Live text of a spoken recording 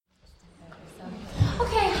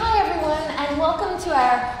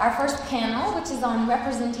our first panel, which is on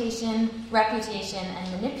representation, reputation,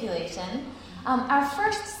 and manipulation. Our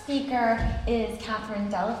first speaker is Catherine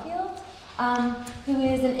Delafield, who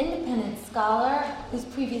is an independent scholar who's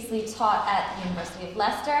previously taught at the University of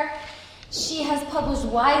Leicester. She has published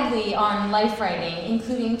widely on life writing,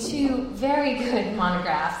 including 2 very good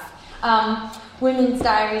monographs, Women's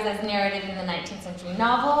Diaries as Narrated in the 19th Century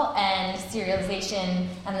Novel, and Serialization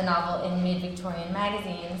and the Novel in Mid-Victorian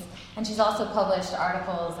Magazines. And she's also published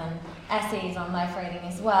articles and essays on life writing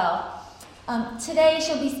as well. Today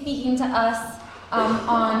she'll be speaking to us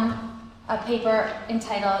on a paper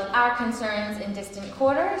entitled Our Concerns in Distant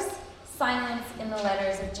Quarters, Silence in the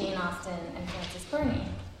Letters of Jane Austen and Frances Burney.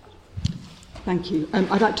 Thank you.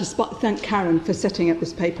 I'd like to thank Karen for setting up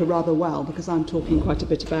this paper rather well, because I'm talking quite a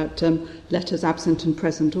bit about letters absent and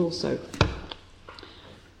present also.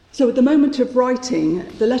 So at the moment of writing,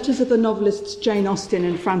 the letters of the novelists Jane Austen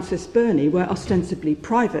and Frances Burney were ostensibly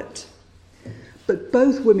private. But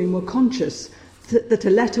both women were conscious that a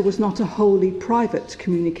letter was not a wholly private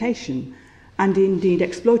communication, and indeed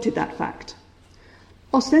exploited that fact.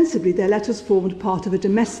 Ostensibly, their letters formed part of a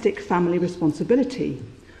domestic family responsibility,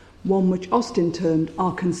 one which Austen termed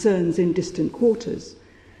Our Concerns in Distant Quarters,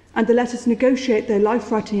 and the letters negotiate their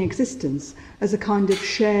life-writing existence as a kind of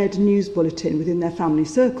shared news bulletin within their family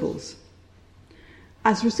circles.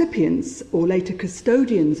 As recipients, or later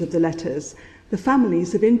custodians of the letters, the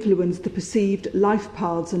families have influenced the perceived life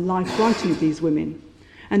paths and life writing of these women,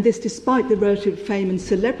 and this despite the relative fame and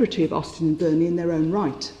celebrity of Austen and Burney in their own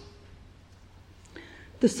right.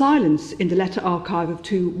 The silence in the letter archive of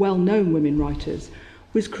 2 well-known women writers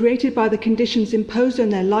was created by the conditions imposed on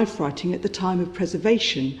their life writing at the time of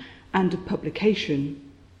preservation and of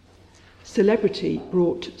publication. Celebrity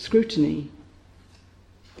brought scrutiny.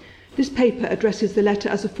 This paper addresses the letter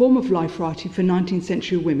as a form of life writing for 19th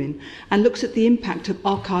century women and looks at the impact of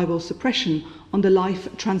archival suppression on the life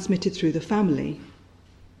transmitted through the family.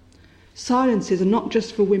 Silences are not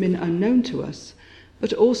just for women unknown to us,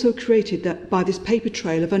 but also created by this paper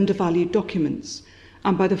trail of undervalued documents,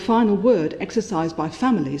 and by the final word exercised by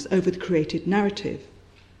families over the created narrative.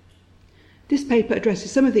 This paper addresses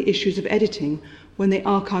some of the issues of editing when the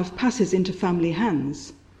archive passes into family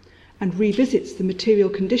hands, and revisits the material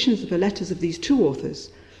conditions of the letters of these 2 authors,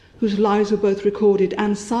 whose lives were both recorded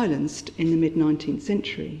and silenced in the mid-19th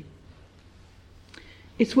century.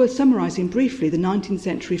 It's worth summarising briefly the 19th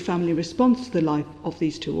century family response to the life of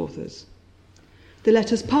these 2 authors. The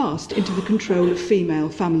letters passed into the control of female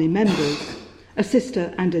family members, a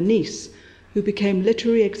sister and a niece, who became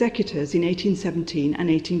literary executors in 1817 and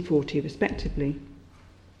 1840 respectively.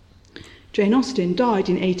 Jane Austen died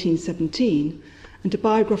in 1817, and a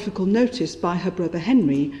biographical notice by her brother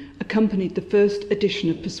Henry accompanied the first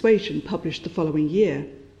edition of Persuasion published the following year.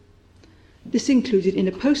 This included in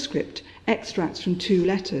a postscript extracts from 2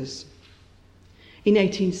 letters. In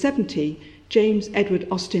 1870, James Edward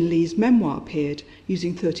Austen Leigh's memoir appeared,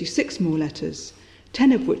 using 36 more letters,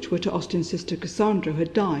 10 of which were to Austen's sister Cassandra, who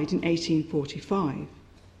had died in 1845.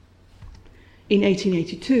 In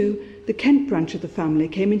 1882, the Kent branch of the family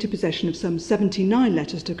came into possession of some 79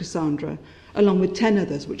 letters to Cassandra, along with 10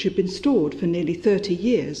 others which had been stored for nearly 30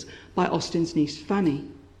 years by Austen's niece Fanny.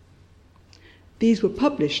 These were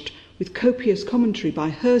published with copious commentary by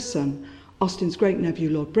her son, Austen's great-nephew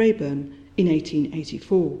Lord Brabourne, in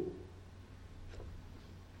 1884.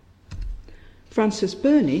 Frances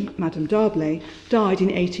Burney, Madame D'Arblay, died in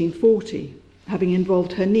 1840, having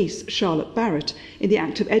involved her niece Charlotte Barrett in the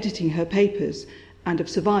act of editing her papers and of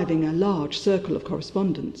surviving a large circle of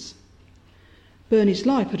correspondence. Burney's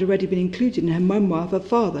life had already been included in her memoir of her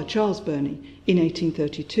father, Charles Burney, in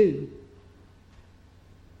 1832.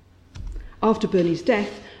 After Burney's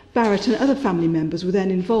death, Barrett and other family members were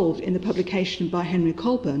then involved in the publication by Henry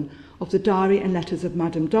Colburn of the Diary and Letters of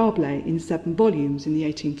Madame D'Arblay in 7 volumes in the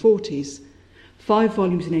 1840s, 5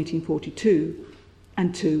 volumes in 1842,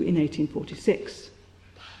 and 2 in 1846.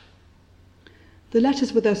 The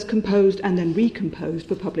letters were thus composed and then recomposed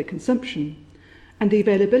for public consumption, and the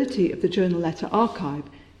availability of the journal letter archive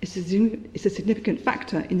is a significant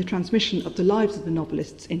factor in the transmission of the lives of the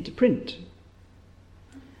novelists into print.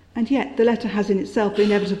 And yet the letter has in itself the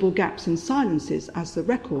inevitable gaps and silences as the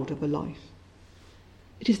record of a life.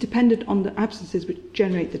 It is dependent on the absences which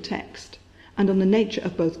generate the text, and on the nature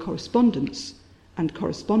of both correspondence and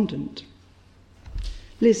correspondent.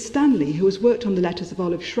 Liz Stanley, who has worked on the letters of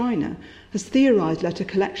Olive Schreiner, has theorised letter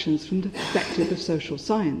collections from the perspective of social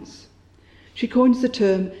science. She coins the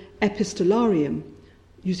term epistolarium,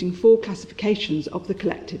 using 4 classifications of the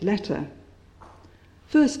collected letter.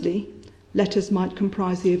 Firstly, letters might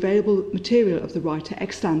comprise the available material of the writer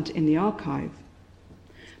extant in the archive.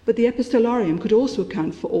 but the epistolarium could also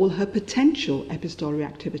account for all her potential epistolary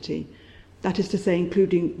activity, that is to say,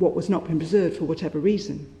 including what was not been preserved for whatever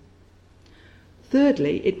reason.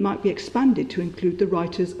 Thirdly, it might be expanded to include the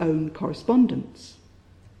writer's own correspondence.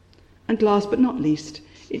 And last but not least,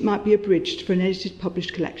 it might be abridged for an edited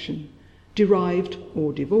published collection, derived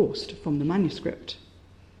or divorced from the manuscript.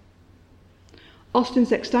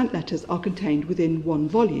 Austen's extant letters are contained within one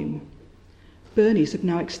volume. Burney's have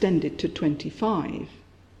now extended to 25.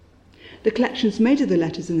 The collections made of the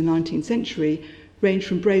letters in the 19th century range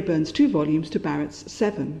from Brayburn's 2 volumes to Barrett's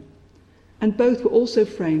 7, and both were also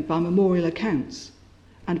framed by memorial accounts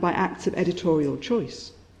and by acts of editorial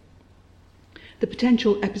choice. The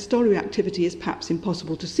potential epistolary activity is perhaps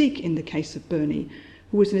impossible to seek in the case of Burney,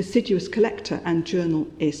 who was an assiduous collector and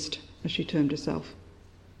journalist, as she termed herself.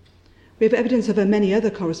 We have evidence of her many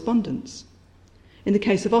other correspondence. In the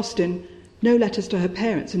case of Austen, no letters to her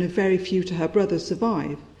parents and a very few to her brothers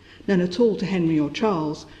survive, none at all to Henry or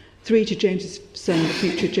Charles, 3 to James's son, the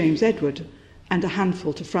future James Edward, and a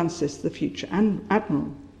handful to Francis, the future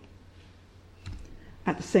admiral.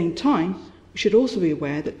 At the same time, we should also be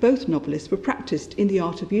aware that both novelists were practised in the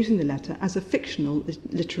art of using the letter as a fictional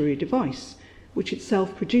literary device, which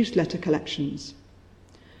itself produced letter collections.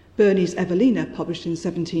 Burney's Evelina, published in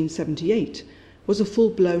 1778, was a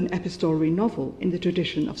full-blown epistolary novel in the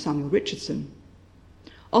tradition of Samuel Richardson.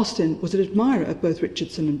 Austen was an admirer of both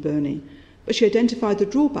Richardson and Burney, but she identified the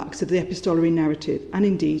drawbacks of the epistolary narrative and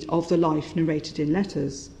indeed of the life narrated in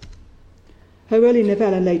letters. Her early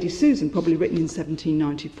novella, Lady Susan, probably written in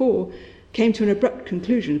 1794, came to an abrupt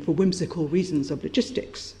conclusion for whimsical reasons of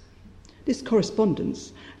logistics. This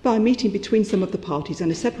correspondence, by a meeting between some of the parties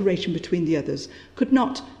and a separation between the others, could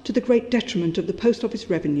not, to the great detriment of the post office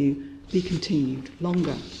revenue, be continued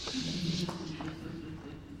longer.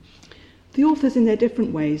 The authors, in their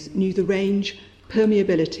different ways, knew the range,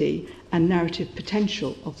 permeability, and narrative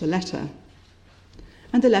potential of the letter.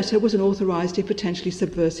 And the letter was an authorised, if potentially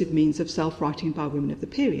subversive, means of self-writing by women of the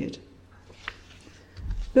period.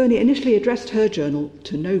 Burney initially addressed her journal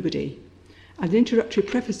to nobody, and an introductory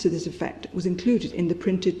preface to this effect was included in the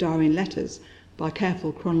printed diary and letters by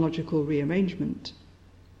careful chronological rearrangement.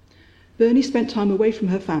 Burney spent time away from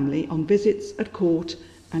her family on visits at court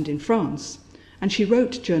and in France, and she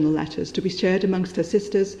wrote journal letters to be shared amongst her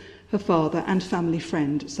sisters, her father, and family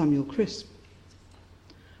friend Samuel Crisp.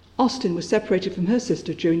 Austen was separated from her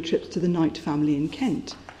sister during trips to the Knight family in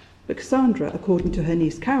Kent, but Cassandra, according to her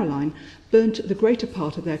niece Caroline, burnt the greater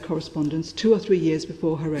part of their correspondence 2 or 3 years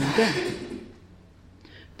before her own death.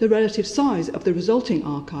 The relative size of the resulting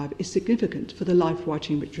archive is significant for the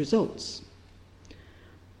life-writing which results.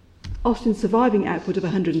 Austen's surviving output of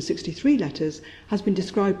 163 letters has been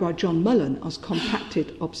described by John Mullen as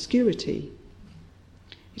compacted obscurity.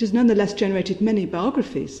 It has nonetheless generated many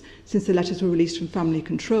biographies since the letters were released from family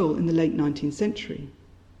control in the late 19th century.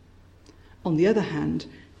 On the other hand,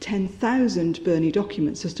 10,000 Burney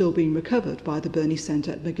documents are still being recovered by the Burney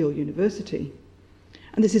Centre at McGill University.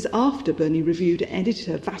 And this is after Burney reviewed and edited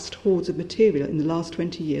her vast hoards of material in the last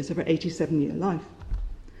 20 years of her 87-year life.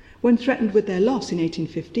 When threatened with their loss in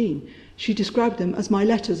 1815, she described them as my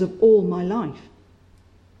letters of all my life.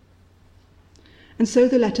 And so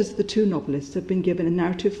the letters of the 2 novelists have been given a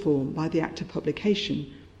narrative form by the act of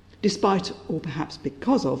publication, despite, or perhaps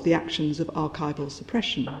because of, the actions of archival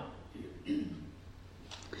suppression.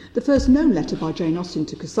 The first known letter by Jane Austen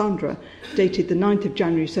to Cassandra, dated the 9th of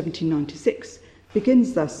January 1796,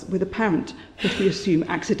 begins thus with apparent, but we assume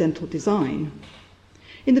accidental design.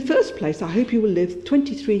 In the first place, I hope you will live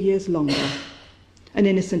 23 years longer. An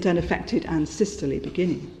innocent, unaffected and sisterly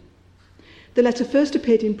beginning. The letter first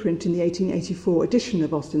appeared in print in the 1884 edition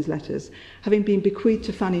of Austen's letters, having been bequeathed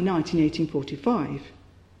to Fanny Knight in 1845.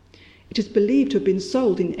 It is believed to have been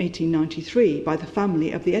sold in 1893 by the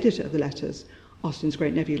family of the editor of the letters, Austen's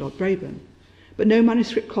great-nephew Lord Brabourne, but no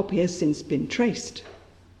manuscript copy has since been traced.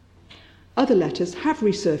 Other letters have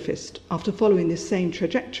resurfaced after following this same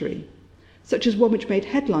trajectory, such as one which made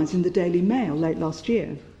headlines in the Daily Mail late last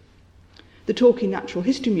year. The Torquay Natural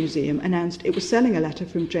History Museum announced it was selling a letter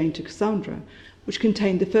from Jane to Cassandra, which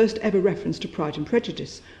contained the first ever reference to Pride and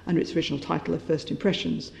Prejudice under its original title of First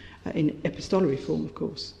Impressions, in epistolary form, of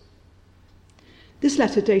course. This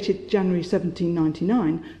letter, dated January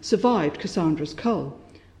 1799, survived Cassandra's cull,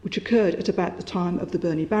 which occurred at about the time of the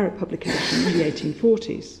Burney Barrett publication in the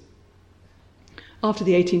 1840s. After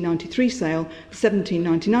the 1893 sale, the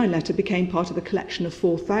 1799 letter became part of a collection of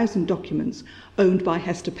 4,000 documents owned by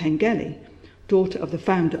Hester Pengelly, daughter of the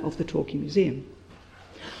founder of the Torquay Museum.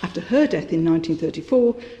 After her death in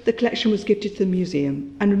 1934, the collection was gifted to the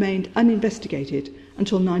museum and remained uninvestigated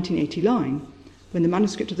until 1989, when the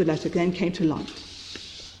manuscript of the letter then came to light.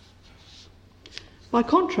 By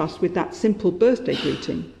contrast with that simple birthday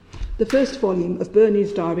greeting, the first volume of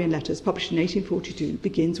Burney's Diary and Letters, published in 1842,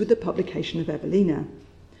 begins with the publication of Evelina.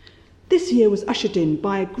 This year was ushered in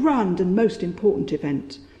by a grand and most important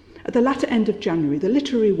event. At the latter end of January, the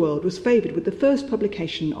literary world was favoured with the first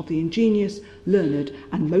publication of the ingenious, learned,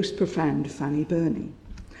 and most profound Fanny Burney.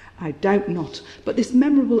 I doubt not, but this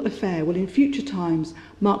memorable affair will in future times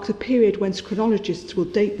mark the period whence chronologists will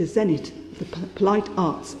date the zenith of the polite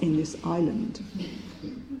arts in this island.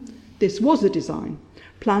 This was a design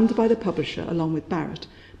planned by the publisher along with Barrett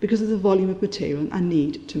because of the volume of material and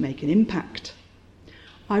need to make an impact.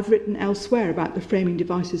 I've written elsewhere about the framing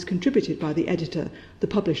devices contributed by the editor, the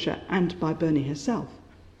publisher, and by Burney herself,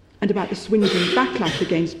 and about the swinging backlash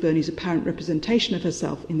against Burney's apparent representation of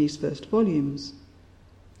herself in these first volumes.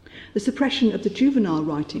 The suppression of the juvenile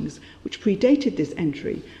writings, which predated this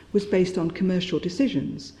entry, was based on commercial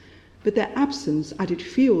decisions, but their absence added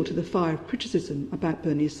fuel to the fire of criticism about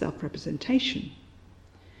Burney's self-representation.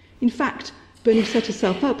 In fact, Burney set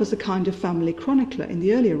herself up as a kind of family chronicler in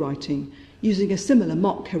the earlier writing, using a similar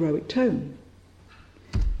mock heroic tone.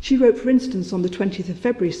 She wrote, for instance, on the 20th of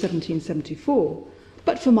February 1774,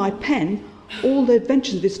 "But for my pen, all the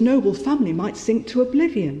adventures of this noble family might sink to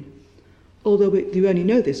oblivion," although you only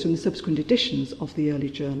know this from the subsequent editions of the early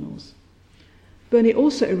journals. Burney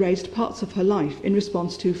also erased parts of her life in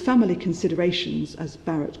response to family considerations, as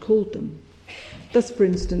Barrett called them. Thus, for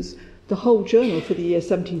instance, the whole journal for the year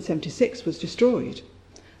 1776 was destroyed.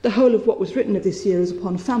 The whole of what was written of this year is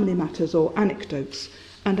upon family matters or anecdotes,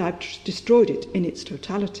 and I've destroyed it in its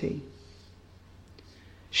totality.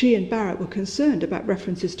 She and Barrett were concerned about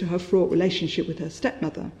references to her fraught relationship with her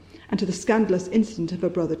stepmother and to the scandalous incident of her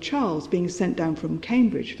brother Charles being sent down from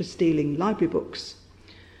Cambridge for stealing library books.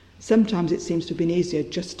 Sometimes it seems to have been easier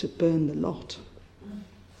just to burn the lot.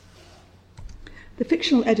 The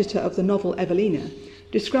fictional editor of the novel Evelina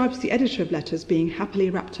describes the editor of letters being happily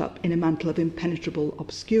wrapped up in a mantle of impenetrable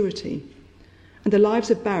obscurity, and the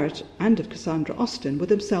lives of Barrett and of Cassandra Austen were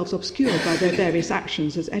themselves obscured by their various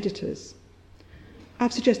actions as editors.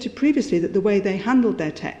 I've suggested previously that the way they handled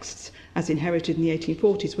their texts, as inherited in the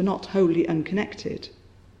 1840s, were not wholly unconnected.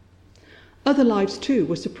 Other lives, too,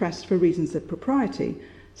 were suppressed for reasons of propriety,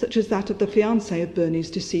 such as that of the fiancé of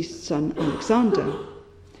Burney's deceased son, Alexander.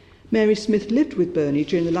 Mary Smith lived with Burney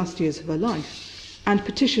during the last years of her life and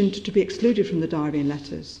petitioned to be excluded from the Diary and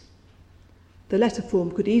Letters. The letter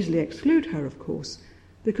form could easily exclude her, of course,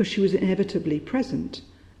 because she was inevitably present,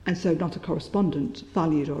 and so not a correspondent,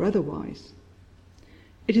 valued or otherwise.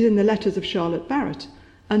 It is in the letters of Charlotte Barrett,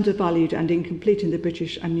 undervalued and incomplete in the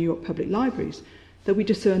British and New York public libraries, that we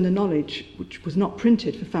discern the knowledge which was not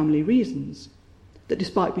printed for family reasons, that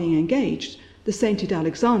despite being engaged, the sainted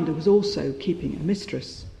Alexander was also keeping a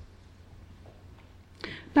mistress.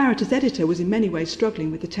 Barrett as editor was in many ways struggling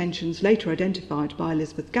with the tensions later identified by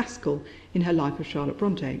Elizabeth Gaskell in her Life of Charlotte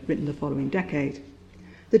Bronte, written the following decade.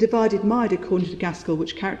 The divided mind, according to Gaskell,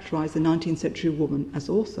 which characterised the 19th century woman as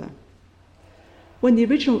author. When the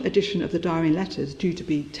original edition of the Diary and Letters, due to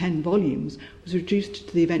be 10 volumes, was reduced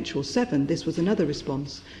to the eventual 7, this was another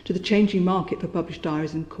response to the changing market for published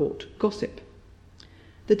diaries and court gossip.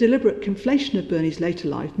 The deliberate conflation of Burney's later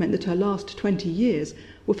life meant that her last 20 years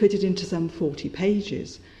were fitted into some 40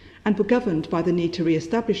 pages, and were governed by the need to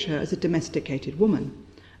re-establish her as a domesticated woman,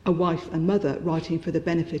 a wife and mother writing for the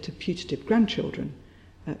benefit of putative grandchildren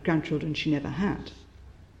she never had.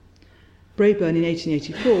 Braeburn in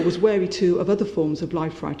 1884 was wary too of other forms of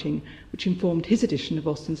life writing which informed his edition of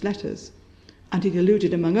Austen's letters, and he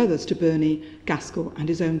alluded among others to Burney, Gaskell and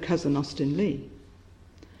his own cousin Austen Leigh.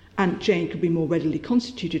 Aunt Jane could be more readily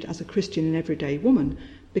constituted as a Christian and everyday woman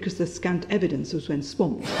because the scant evidence was when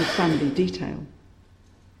swamped with family detail.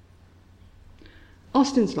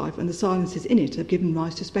 Austen's life and the silences in it have given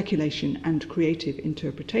rise to speculation and creative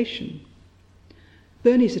interpretation.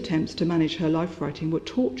 Burney's attempts to manage her life writing were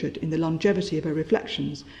tortured in the longevity of her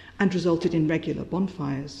reflections and resulted in regular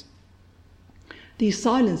bonfires. These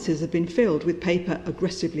silences have been filled with paper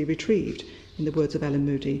aggressively retrieved, in the words of Ellen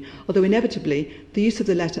Moody, although inevitably the use of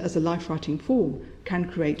the letter as a life-writing form can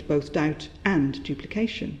create both doubt and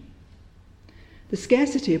duplication. The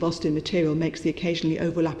scarcity of Austen material makes the occasionally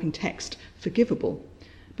overlapping text forgivable,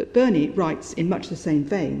 but Burney writes in much the same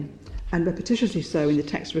vein, and repetitiously so in the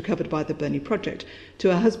text recovered by the Burney Project,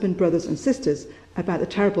 to her husband, brothers and sisters about the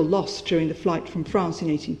terrible loss during the flight from France in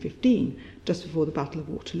 1815, just before the Battle of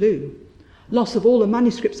Waterloo. Loss of all the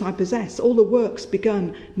manuscripts I possess, all the works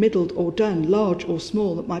begun, middled or done, large or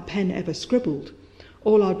small, that my pen ever scribbled,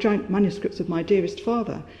 all our joint manuscripts of my dearest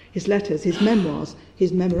father, his letters, his memoirs,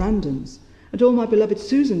 his memorandums, and all my beloved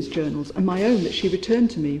Susan's journals and my own that she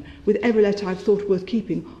returned to me with every letter I've thought worth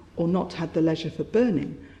keeping or not had the leisure for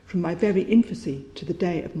burning, from my very infancy to the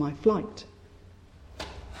day of my flight.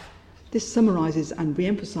 This summarises and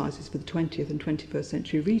re-emphasises for the 20th and 21st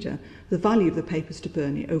century reader the value of the papers to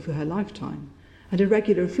Burney over her lifetime, and a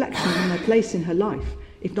regular reflection on their place in her life,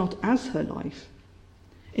 if not as her life.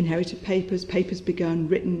 Inherited papers, papers begun,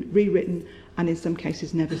 written, rewritten, and in some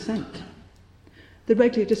cases never sent. The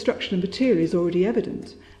regular destruction of material is already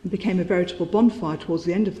evident and became a veritable bonfire towards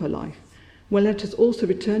the end of her life, when letters also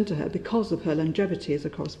returned to her because of her longevity as a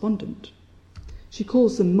correspondent. She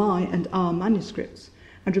calls them my and our manuscripts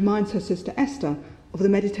and reminds her sister Esther of the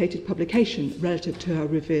meditated publication relative to her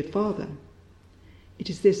revered father. It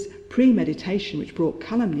is this premeditation which brought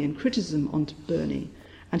calumny and criticism onto Burney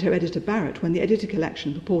and her editor Barrett when the edited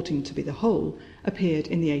collection, purporting to be the whole, appeared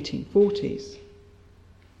in the 1840s.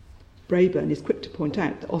 Brabourne is quick to point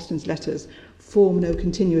out that Austen's letters form no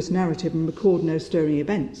continuous narrative and record no stirring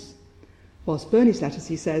events, whilst Burney's letters,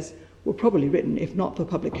 he says, were probably written, if not for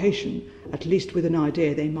publication, at least with an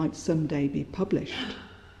idea they might someday be published.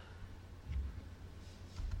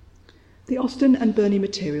 The Austen and Burney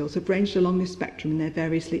materials have ranged along this spectrum in their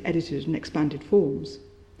variously edited and expanded forms.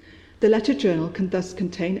 The letter journal can thus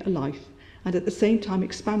contain a life and at the same time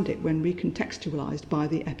expand it when recontextualised by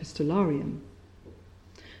the epistolarium.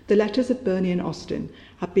 The letters of Burney and Austen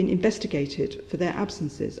have been investigated for their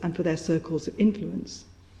absences and for their circles of influence.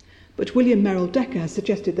 But William Merrill Decker has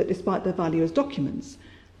suggested that despite their value as documents,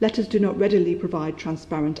 letters do not readily provide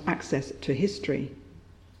transparent access to history.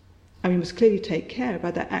 And we must clearly take care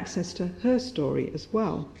about their access to her story as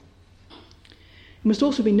well. It must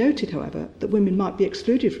also be noted, however, that women might be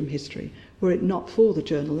excluded from history were it not for the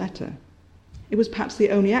journal letter. It was perhaps the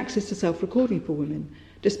only access to self-recording for women,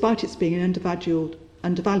 despite its being an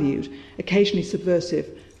undervalued, occasionally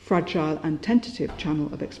subversive, fragile and tentative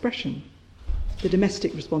channel of expression. The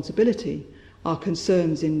domestic responsibility, our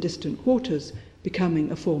concerns in distant quarters,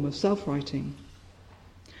 becoming a form of self-writing.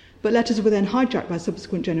 But letters were then hijacked by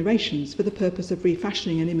subsequent generations for the purpose of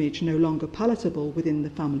refashioning an image no longer palatable within the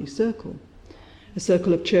family circle, a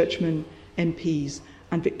circle of churchmen, MPs,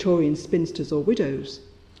 and Victorian spinsters or widows,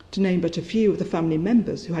 to name but a few of the family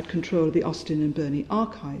members who had control of the Austen and Burney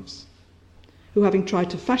archives, who, having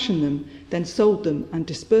tried to fashion them, then sold them and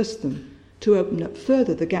dispersed them to open up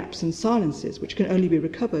further the gaps and silences which can only be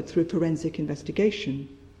recovered through forensic investigation,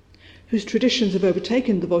 whose traditions have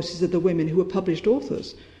overtaken the voices of the women who were published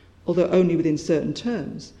authors, although only within certain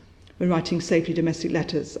terms, when writing safely domestic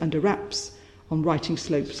letters under wraps, on writing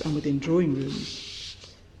slopes and within drawing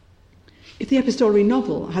rooms. If the epistolary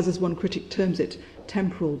novel has, as one critic terms it,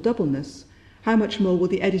 temporal doubleness, how much more will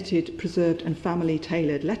the edited, preserved and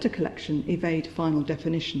family-tailored letter collection evade final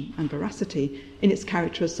definition and veracity in its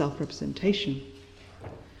character as self-representation?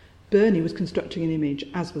 Burney was constructing an image,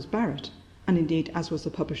 as was Barrett, and indeed as was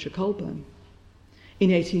the publisher Colburn.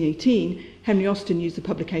 In 1818, Henry Austen used the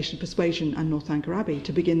publication of Persuasion and Northanger Abbey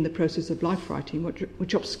to begin the process of life writing,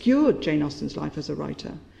 which obscured Jane Austen's life as a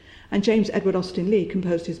writer, and James Edward Austen Leigh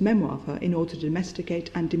composed his memoir of her in order to domesticate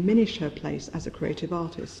and diminish her place as a creative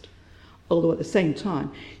artist, although at the same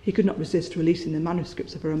time he could not resist releasing the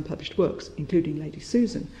manuscripts of her unpublished works, including Lady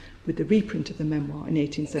Susan, with the reprint of the memoir in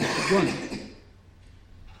 1871.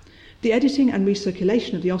 The editing and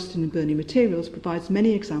recirculation of the Austen and Burney materials provides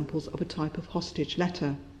many examples of a type of hostage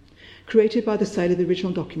letter, created by the sale of the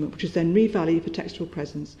original document, which is then revalued for textual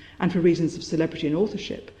presence and for reasons of celebrity and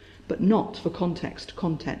authorship, but not for context,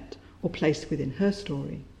 content, or place within her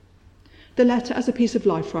story. The letter as a piece of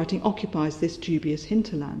life writing occupies this dubious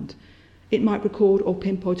hinterland. It might record or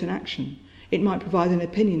pinpoint an action. It might provide an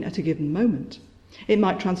opinion at a given moment. It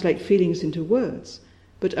might translate feelings into words,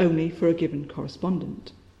 but only for a given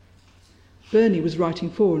correspondent. Burney was writing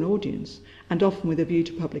for an audience, and often with a view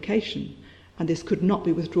to publication, and this could not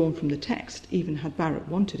be withdrawn from the text, even had Barrett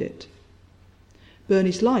wanted it.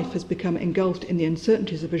 Burney's life has become engulfed in the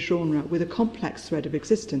uncertainties of a genre with a complex thread of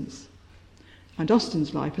existence, and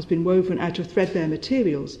Austen's life has been woven out of threadbare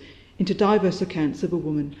materials into diverse accounts of a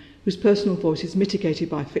woman whose personal voice is mitigated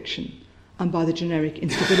by fiction and by the generic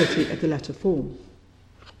instability of the letter form.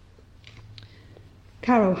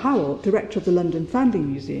 Caro Howell, director of the London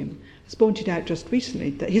Foundling Museum, has pointed out just recently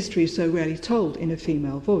that history is so rarely told in a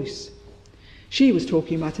female voice. She was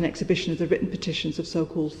talking about an exhibition of the written petitions of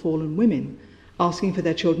so-called fallen women, asking for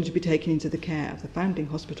their children to be taken into the care of the Foundling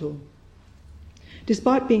Hospital.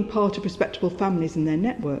 Despite being part of respectable families and their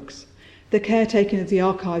networks, the care taken of the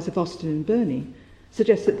archives of Austen and Burney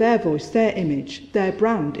suggests that their voice, their image, their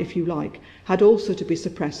brand, if you like, had also to be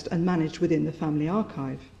suppressed and managed within the family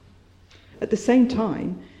archive. At the same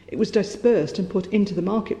time, It was dispersed and put into the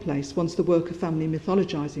marketplace once the work of family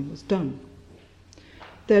mythologizing was done.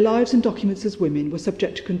 Their lives and documents as women were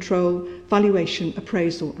subject to control, valuation,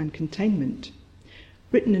 appraisal and containment.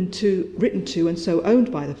 Written to and so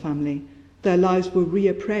owned by the family, their lives were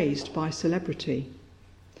reappraised by celebrity.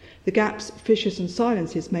 The gaps, fissures and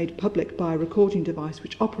silences made public by a recording device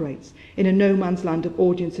which operates in a no-man's land of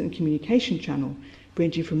audience and communication channel,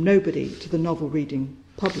 ranging from nobody to the novel-reading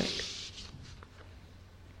public.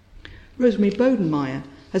 Rosemary Bodenmeier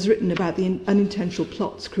has written about the unintentional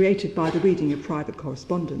plots created by the reading of private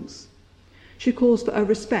correspondence. She calls for a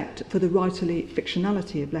respect for the writerly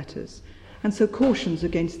fictionality of letters, and so cautions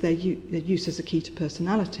against their use as a key to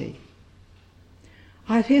personality.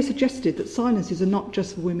 I have here suggested that silences are not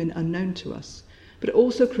just for women unknown to us, but are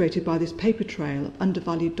also created by this paper trail of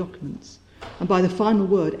undervalued documents, and by the final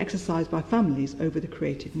word exercised by families over the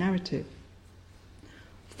created narrative.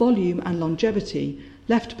 Volume and longevity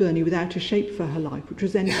left Burney without a shape for her life, which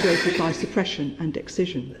was then created by suppression and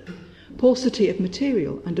excision. Paucity of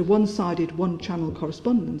material and a one-sided, one-channel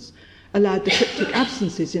correspondence allowed the cryptic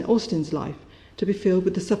absences in Austen's life to be filled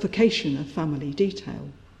with the suffocation of family detail.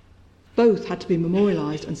 Both had to be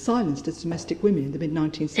memorialised and silenced as domestic women in the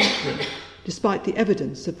mid-19th century, despite the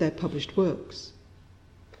evidence of their published works.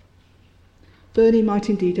 Burney might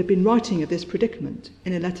indeed have been writing of this predicament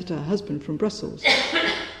in a letter to her husband from Brussels,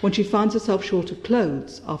 when she finds herself short of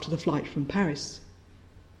clothes after the flight from Paris.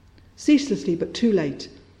 Ceaselessly but too late,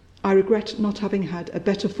 I regret not having had a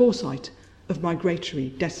better foresight of migratory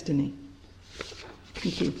destiny.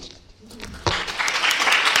 Thank you.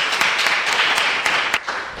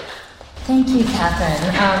 Thank you,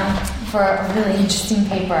 Catherine, for a really interesting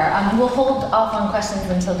paper. We'll hold off on questions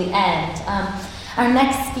until the end. Our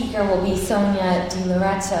next speaker will be Sonia di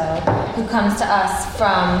Loreto, who comes to us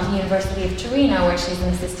from the University of Torino, where she's an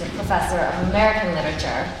assistant professor of American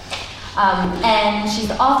literature. And she's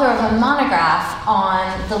the author of a monograph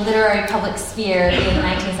on the literary public sphere in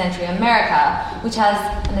 19th century America, which has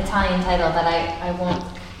an Italian title that I won't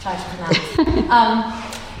try to pronounce.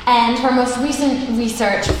 And her most recent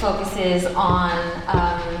research focuses on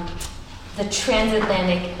the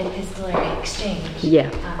transatlantic epistolary exchange,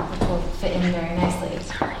 which will fit in very nicely.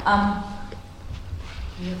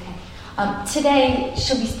 Today,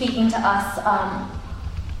 she'll be speaking to us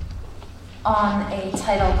on a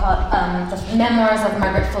title called The Memoirs of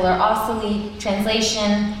Margaret Fuller Ossoli,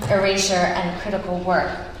 Translation, Erasure, and Critical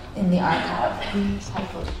Work in the Archive.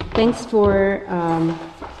 Thanks for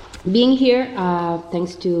being here.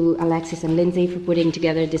 Thanks to Alexis and Lindsay for putting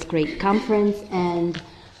together this great conference, and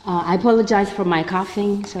I apologize for my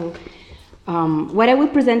coughing. So what I will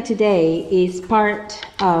present today is part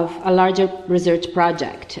of a larger research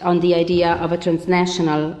project on the idea of a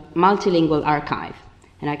transnational multilingual archive,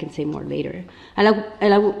 and I can say more later. And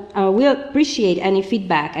I will appreciate any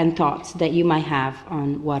feedback and thoughts that you might have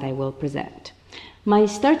on what I will present. My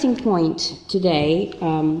starting point today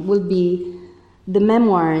will be the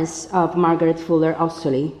Memoirs of Margaret Fuller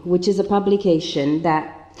Ossoli, which is a publication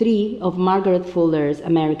that three of Margaret Fuller's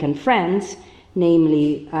American friends,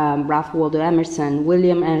 namely Ralph Waldo Emerson,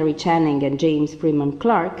 William Henry Channing, and James Freeman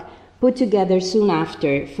Clarke, put together soon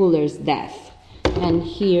after Fuller's death. And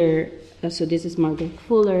here, so this is Margaret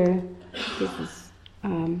Fuller, this is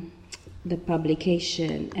the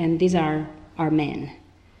publication, and these are our men,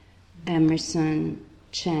 Emerson,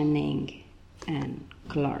 Channing, and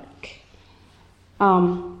Clarke.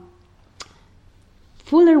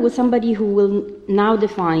 Fuller was somebody who will now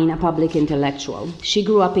define a public intellectual. She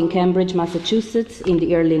grew up in Cambridge, Massachusetts in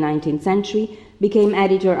the early 19th century, became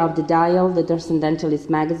editor of The Dial, the Transcendentalist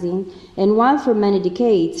magazine, and while for many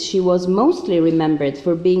decades she was mostly remembered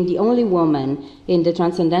for being the only woman in the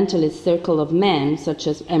Transcendentalist circle of men, such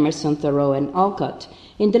as Emerson, Thoreau, and Alcott,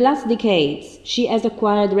 in the last decades she has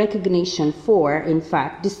acquired recognition for, in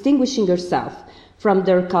fact, distinguishing herself from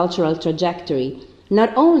their cultural trajectory,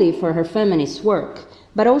 not only for her feminist work,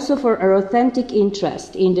 but also for her authentic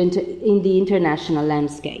interest in the international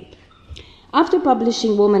landscape. After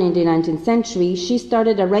publishing Woman in the 19th Century, she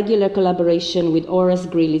started a regular collaboration with Horace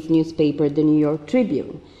Greeley's newspaper, The New York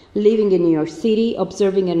Tribune, living in New York City,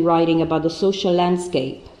 observing and writing about the social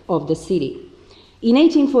landscape of the city. In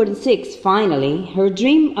 1846, finally, her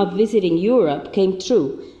dream of visiting Europe came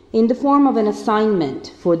true in the form of an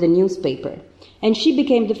assignment for the newspaper, and she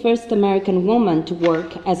became the first American woman to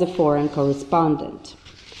work as a foreign correspondent.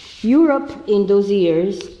 Europe in those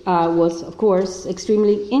years was, of course,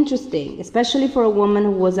 extremely interesting, especially for a woman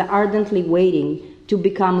who was ardently waiting to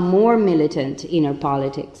become more militant in her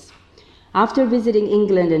politics. After visiting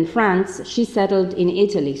England and France, she settled in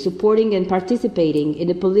Italy, supporting and participating in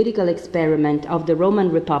the political experiment of the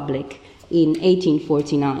Roman Republic in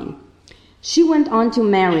 1849. She went on to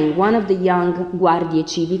marry one of the young Guardie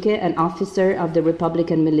Civiche, an officer of the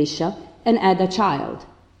Republican militia, and had a child.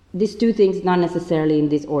 These two things not necessarily in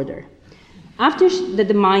this order. After the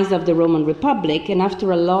demise of the Roman Republic, and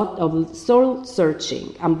after a lot of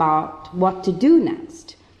soul-searching about what to do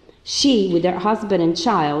next, she, with her husband and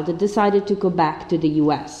child, decided to go back to the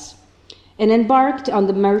U.S. and embarked on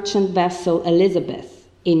the merchant vessel Elizabeth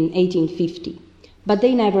in 1850. But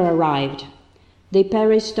they never arrived. They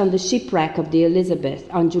perished on the shipwreck of the Elizabeth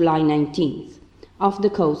on July 19th, off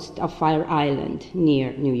the coast of Fire Island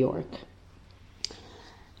near New York.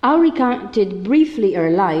 I'll recount it briefly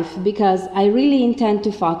her life because I really intend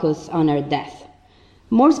to focus on her death,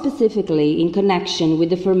 more specifically in connection with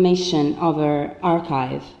the formation of her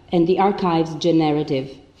archive and the archive's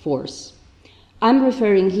generative force. I'm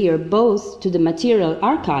referring here both to the material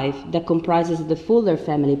archive that comprises the Fuller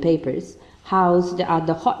family papers, housed at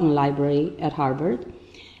the Houghton Library at Harvard,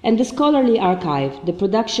 and the scholarly archive, the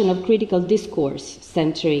production of critical discourse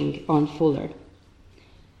centering on Fuller.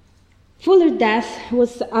 Fuller's death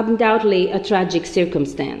was undoubtedly a tragic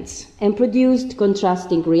circumstance and produced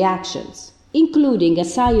contrasting reactions, including a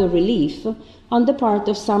sigh of relief on the part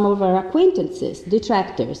of some of her acquaintances,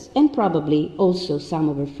 detractors, and probably also some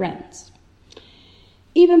of her friends.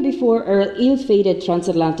 Even before her ill-fated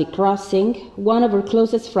transatlantic crossing, one of her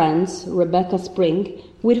closest friends, Rebecca Spring,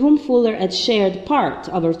 with whom Fuller had shared part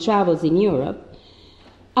of her travels in Europe,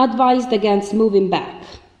 advised against moving back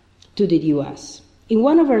to the U.S. In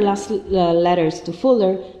one of her last letters to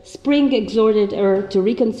Fuller, Spring exhorted her to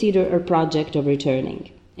reconsider her project of returning,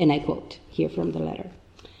 and I quote here from the letter,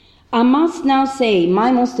 "I must now say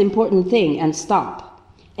my most important thing and stop,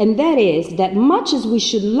 and that is that much as we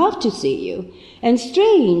should love to see you, and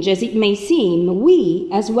strange as it may seem, we,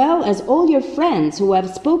 as well as all your friends who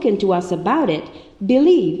have spoken to us about it,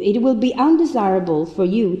 believe it will be undesirable for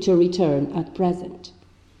you to return at present.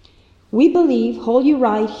 We believe hold you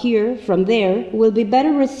right here from there will be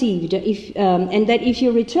better received and that if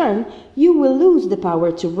you return, you will lose the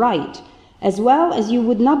power to write, as well as you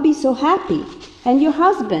would not be so happy, and your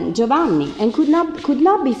husband, Giovanni, and could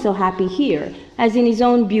not be so happy here as in his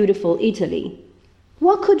own beautiful Italy.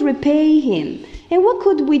 What could repay him, and what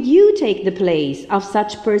could with you take the place of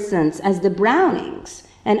such persons as the Brownings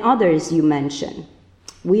and others you mention?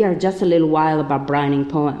 We are just a little while about Browning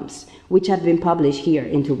poems, which have been published here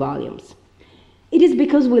in 2 volumes. It is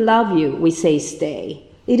because we love you, we say stay.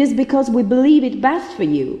 It is because we believe it best for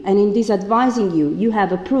you, and in this advising you, you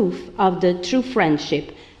have a proof of the true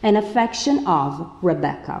friendship and affection of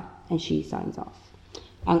Rebecca." And she signs off.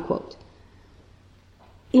 Unquote.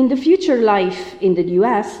 In the future life in the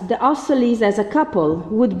US, the Ossolis as a couple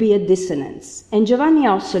would be a dissonance, and Giovanni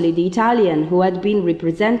Ossoli, the Italian who had been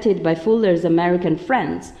represented by Fuller's American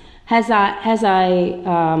friends, as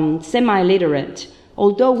a semi-literate,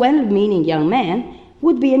 although well-meaning young man,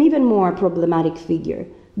 would be an even more problematic figure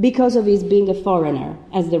because of his being a foreigner,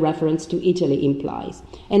 as the reference to Italy implies.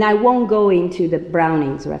 And I won't go into the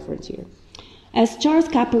Brownings reference here. As Charles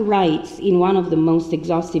Capper writes in one of the most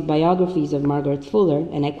exhaustive biographies of Margaret Fuller,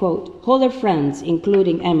 and I quote, "All her friends,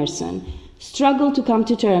 including Emerson, struggled to come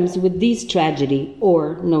to terms with this tragedy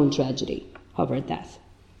or non-tragedy of her death."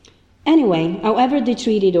 Anyway, however they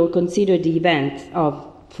treated or considered the event of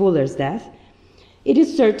Fuller's death, it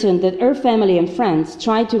is certain that her family and friends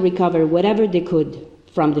tried to recover whatever they could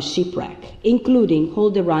from the shipwreck, including all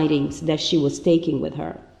the writings that she was taking with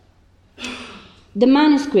her. The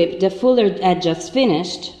manuscript that Fuller had just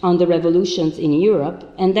finished on the revolutions in Europe,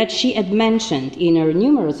 and that she had mentioned in her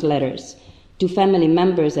numerous letters to family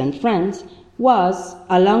members and friends, was,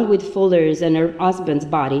 along with Fuller's and her husband's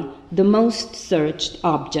body, the most searched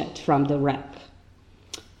object from the wreck.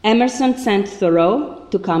 Emerson sent Thoreau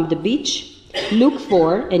to camp the beach, look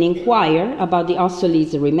for and inquire about the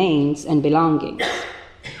Ossolis' remains and belongings.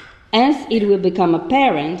 As it will become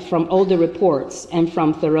apparent from all the reports and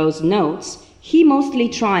from Thoreau's notes, he mostly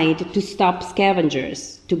tried to stop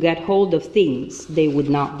scavengers to get hold of things they would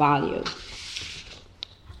not value.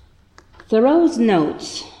 Thoreau's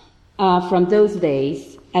notes from those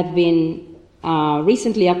days have been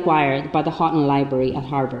recently acquired by the Houghton Library at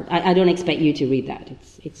Harvard. I don't expect you to read that.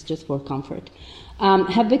 It's just for comfort.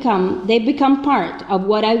 They've become part of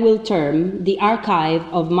what I will term the archive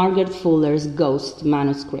of Margaret Fuller's ghost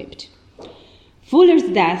manuscript. Fuller's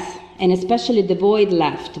death, and especially the void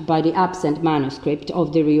left by the absent manuscript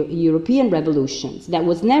of the European revolutions that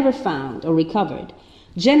was never found or recovered,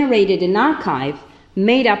 generated an archive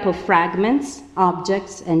made up of fragments,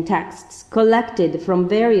 objects, and texts collected from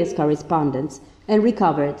various correspondence and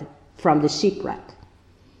recovered from the shipwreck.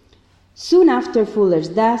 Soon after Fuller's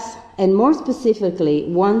death, and more specifically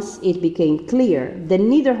once it became clear that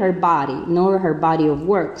neither her body nor her body of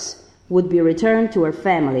works would be returned to her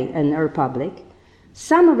family and her public,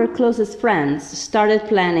 some of her closest friends started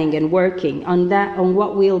planning and working on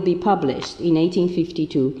what will be published in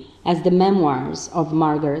 1852 as the Memoirs of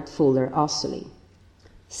Margaret Fuller Ossoli.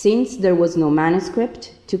 Since there was no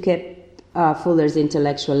manuscript to keep Fuller's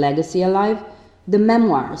intellectual legacy alive, the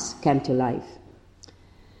memoirs came to life.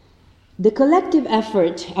 The collective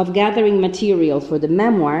effort of gathering material for the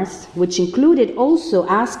memoirs, which included also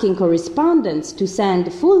asking correspondents to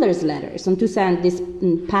send Fuller's letters and to send these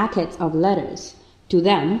packets of letters to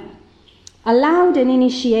them, allowed and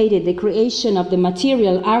initiated the creation of the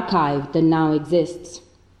material archive that now exists.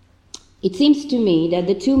 It seems to me that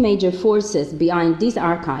the two major forces behind this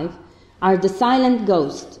archive are the silent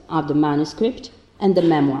ghost of the manuscript and the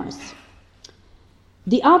memoirs.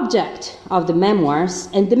 The object of the memoirs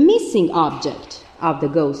and the missing object of the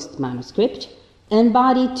ghost manuscript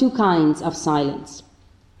embody two kinds of silence,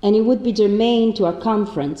 and it would be germane to our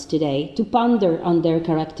conference today to ponder on their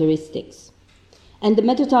characteristics and the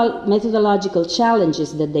methodological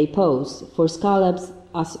challenges that they pose for scholars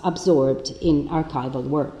absorbed in archival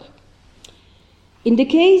work. In the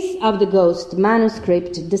case of the ghost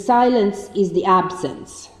manuscript, the silence is the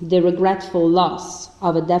absence, the regretful loss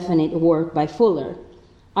of a definite work by Fuller,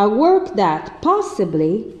 a work that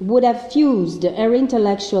possibly would have fused her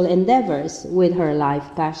intellectual endeavors with her life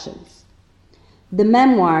passions. The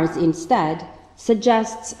memoirs, instead,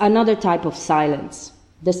 suggests another type of silence,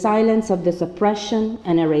 the silence of the suppression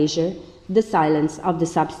and erasure, the silence of the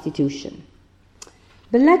substitution.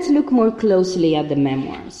 But let's look more closely at the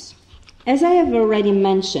memoirs. As I have already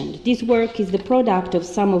mentioned, this work is the product of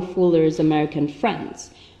some of Fuller's American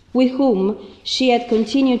friends, with whom she had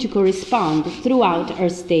continued to correspond throughout her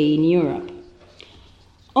stay in Europe.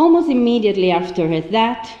 Almost immediately after her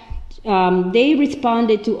death, they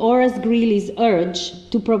responded to Horace Greeley's urge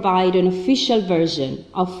to provide an official version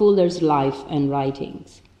of Fuller's life and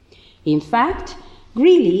writings. In fact,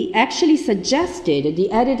 Greeley actually suggested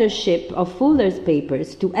the editorship of Fuller's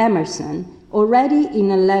papers to Emerson already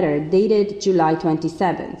in a letter dated July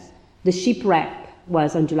 27th. The shipwreck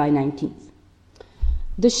was on July 19th.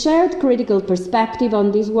 The shared critical perspective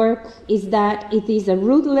on this work is that it is a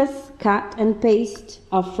ruthless cut and paste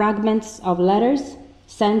of fragments of letters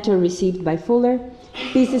sent or received by Fuller,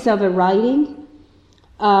 pieces of her writing,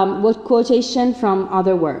 with quotation from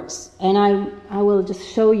other works. And I will just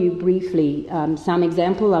show you briefly some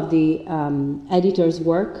example of the editor's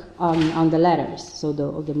work on the letters, so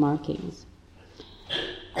the markings.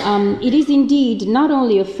 It is indeed not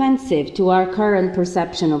only offensive to our current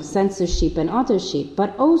perception of censorship and authorship,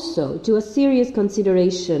 but also to a serious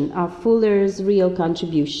consideration of Fuller's real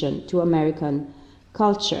contribution to American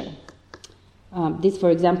culture. This, for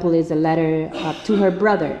example, is a letter to her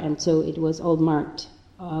brother, and so it was all marked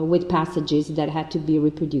with passages that had to be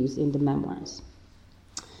reproduced in the memoirs.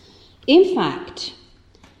 In fact,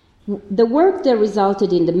 the work that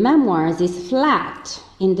resulted in the memoirs is flat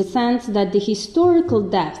in the sense that the historical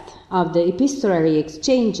depth of the epistolary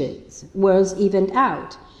exchanges was evened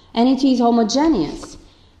out, and it is homogeneous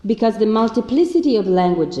because the multiplicity of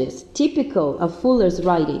languages typical of Fuller's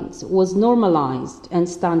writings was normalized and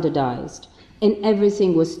standardized, and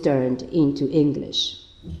everything was turned into English.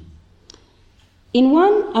 In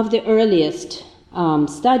one of the earliest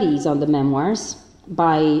studies on the memoirs,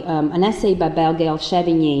 by an essay by Belgail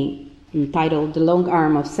Chevigny entitled The Long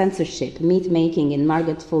Arm of Censorship, Myth-Making in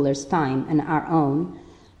Margaret Fuller's Time and Our Own,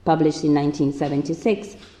 published in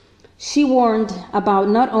 1976, she warned about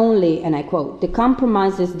not only, and I quote, the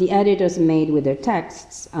compromises the editors made with their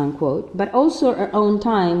texts, unquote, but also her own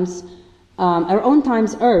time's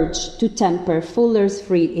urge to temper Fuller's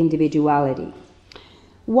free individuality.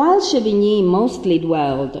 While Chevigny mostly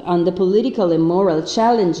dwelled on the political and moral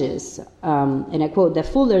challenges, and I quote, that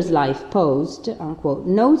Fuller's life posed, unquote,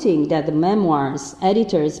 noting the memoirs'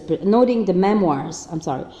 editors'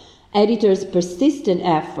 persistent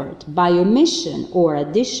effort by omission or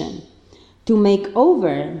addition to make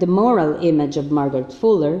over the moral image of Margaret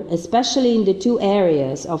Fuller, especially in the two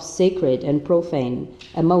areas of sacred and profane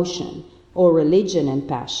emotion, or religion and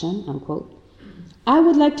passion, unquote, I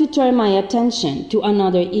would like to turn my attention to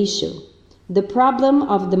another issue, the problem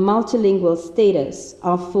of the multilingual status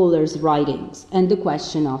of Fuller's writings and the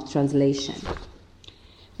question of translation.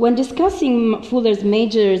 When discussing Fuller's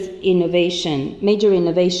major innovations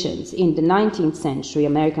in the 19th century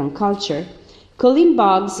American culture, Colleen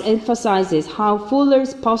Boggs emphasizes how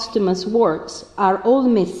Fuller's posthumous works are all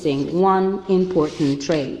missing one important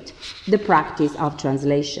trait, the practice of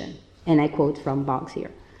translation. And I quote from Boggs here.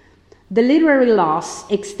 The literary loss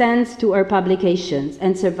extends to her publications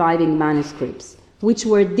and surviving manuscripts, which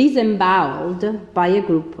were disemboweled by a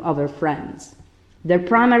group of her friends. Their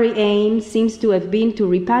primary aim seems to have been to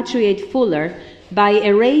repatriate Fuller by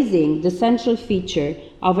erasing the central feature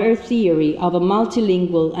of her theory of a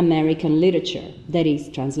multilingual American literature, that is,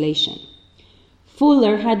 translation.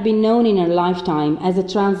 Fuller had been known in her lifetime as a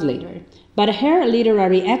translator, but her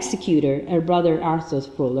literary executor, her brother Arthur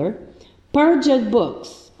Fuller, purged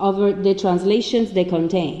books of the translations they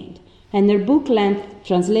contained, and their book-length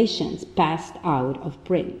translations passed out of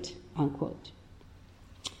print, unquote.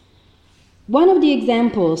 One of the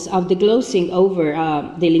examples of the glossing over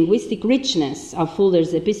the linguistic richness of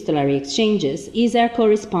Fuller's epistolary exchanges is her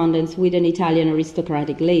correspondence with an Italian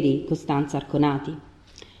aristocratic lady, Costanza Arconati.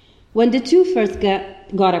 When the two first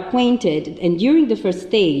got acquainted, and during the first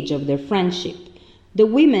stage of their friendship, the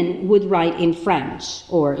women would write in French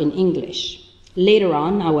or in English. Later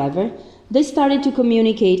on, however, they started to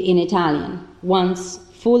communicate in Italian, once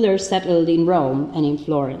Fuller settled in Rome and in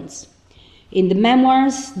Florence. In the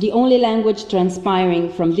memoirs, the only language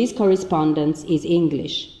transpiring from this correspondence is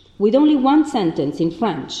English, with only one sentence in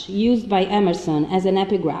French used by Emerson as an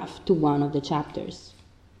epigraph to one of the chapters.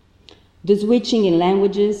 The switching in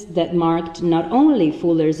languages that marked not only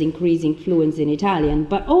Fuller's increasing fluency in Italian,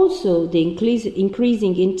 but also the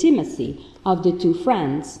increasing intimacy of the two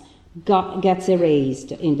friends gets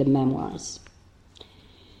erased in the memoirs.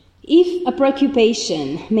 If a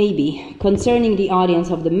preoccupation, maybe, concerning the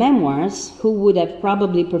audience of the memoirs, who would have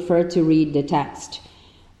probably preferred to read the text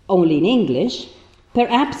only in English,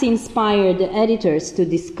 perhaps inspired the editors to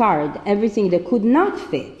discard everything that could not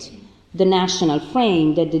fit the national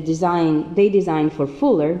frame that they designed for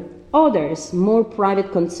Fuller, others, more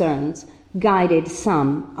private concerns, guided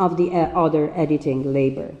some of the other editing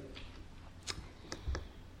labor.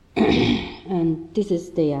 And this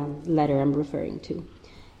is the letter I'm referring to.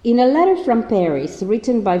 In a letter from Paris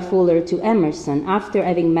written by Fuller to Emerson after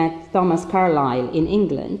having met Thomas Carlyle in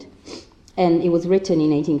England, and it was written in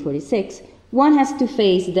 1846, one has to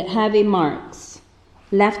face the heavy marks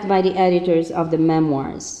left by the editors of the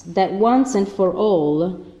memoirs that once and for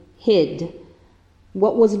all hid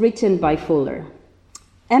what was written by Fuller.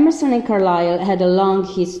 Emerson and Carlyle had a long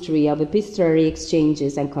history of epistolary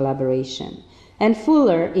exchanges and collaboration, and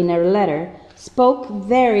Fuller, in her letter, spoke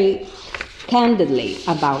very candidly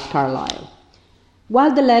about Carlyle.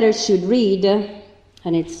 While the letter should read,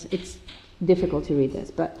 and it's difficult to read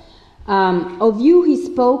this, but of you he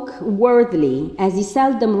spoke worthily, as he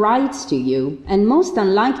seldom writes to you, and most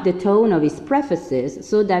unlike the tone of his prefaces,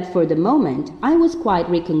 so that for the moment I was quite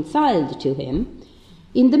reconciled to him.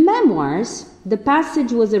 In the memoirs, the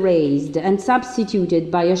passage was erased and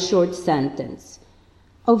substituted by a short sentence.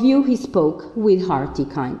 Of you he spoke with hearty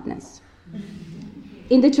kindness.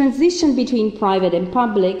 In the transition between private and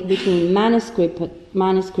public, between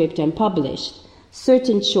manuscript and published,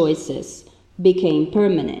 certain choices became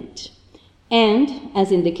permanent. And,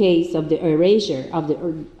 as in the case of the erasure of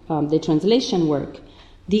the translation work,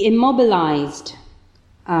 that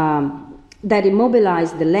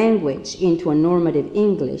immobilized the language into a normative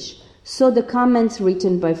English, so the comments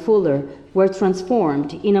written by Fuller were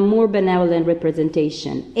transformed in a more benevolent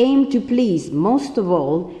representation, aimed to please, most of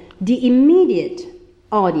all, the immediate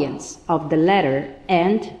audience of the letter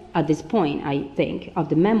and, at this point, I think, of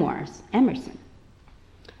the memoirs, Emerson.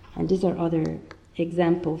 And these are other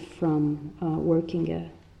examples from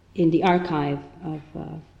working in the archive of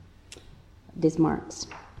these marks.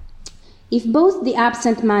 If both the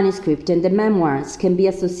absent manuscript and the memoirs can be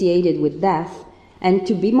associated with death, and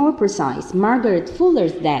to be more precise, Margaret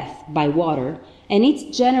Fuller's death by water and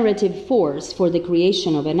its generative force for the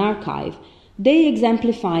creation of an archive, they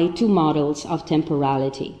exemplify two models of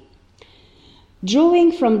temporality.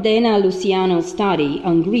 Drawing from Dana Luciano's study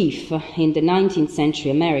on grief in the 19th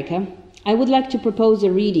century America, I would like to propose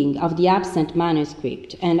a reading of the absent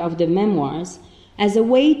manuscript and of the memoirs as a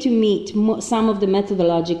way to meet some of the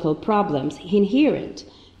methodological problems inherent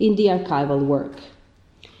in the archival work.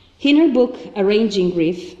 In her book, Arranging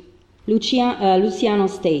Grief, Luciano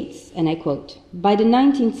states, and I quote, "By the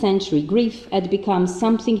 19th century, grief had become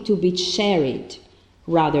something to be cherished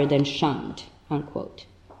rather than shunned," unquote.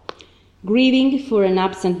 Grieving for an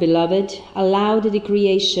absent beloved allowed the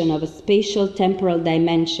creation of a spatial temporal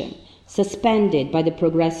dimension suspended by the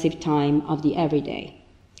progressive time of the everyday.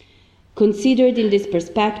 Considered in this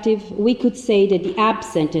perspective, we could say that the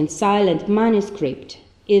absent and silent manuscript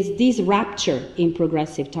is this rapture in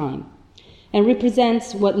progressive time, and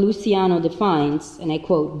represents what Luciano defines, and I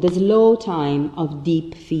quote, the slow time of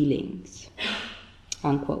deep feelings,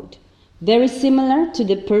 unquote. Very similar to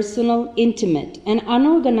the personal, intimate, and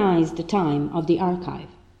unorganized time of the archive.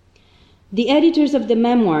 The editors of the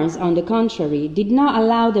memoirs, on the contrary, did not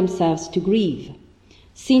allow themselves to grieve,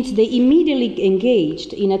 since they immediately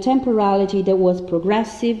engaged in a temporality that was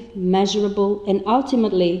progressive, measurable, and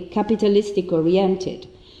ultimately capitalistic-oriented,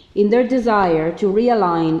 in their desire to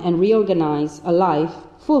realign and reorganize a life,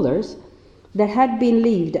 Fuller's, that had been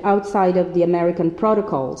lived outside of the American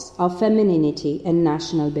protocols of femininity and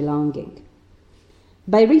national belonging.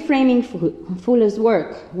 By reframing Fuller's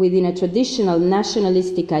work within a traditional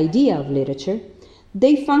nationalistic idea of literature,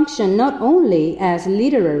 they function not only as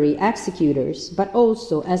literary executors, but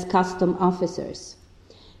also as custom officers,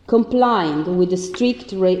 complying with the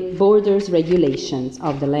strict borders regulations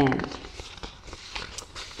of the land.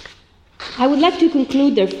 I would like to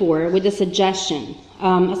conclude, therefore, with a suggestion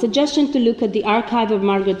to look at the archive of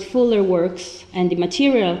Margaret Fuller works and the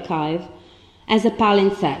material archive as a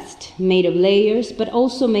palimpsest, made of layers, but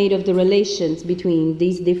also made of the relations between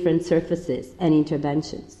these different surfaces and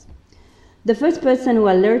interventions. The first person who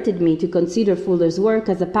alerted me to consider Fuller's work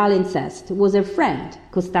as a palimpsest was her friend,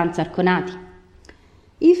 Costanza Arconati.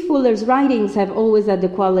 If Fuller's writings have always had the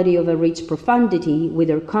quality of a rich profundity, with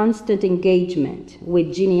her constant engagement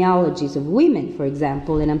with genealogies of women, for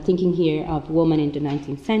example, and I'm thinking here of women in the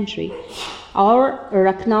 19th century, or her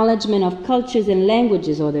acknowledgement of cultures and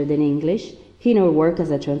languages other than English, in her work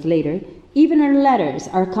as a translator, even her letters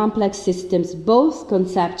are complex systems both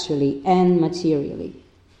conceptually and materially.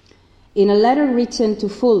 In a letter written to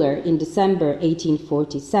Fuller in December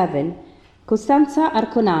 1847, Costanza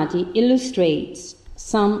Arconati illustrates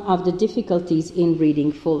some of the difficulties in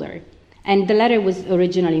reading Fuller. And the letter was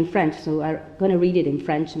originally in French, so I'm going to read it in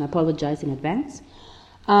French and apologize in advance.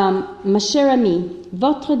 Ma chère amie,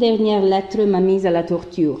 votre dernière lettre m'a mise à la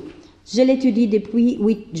torture. Je l'étudie depuis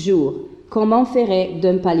 8 jours. Comment ferait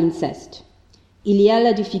d'un palimpseste? Il y a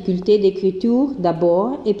la difficulté d'écriture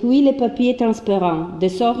d'abord, et puis les papiers transparents, de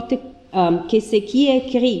sorte que ce qui est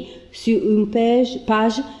écrit sur une page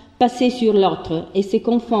passe sur l'autre et se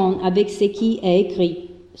confond avec ce qui est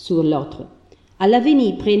écrit sur l'autre. À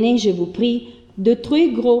l'avenir, prenez, je vous prie, de très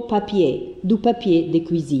gros papiers, du papier de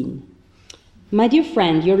cuisine. My dear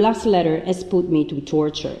friend, your last letter has put me to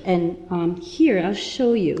torture. And here I'll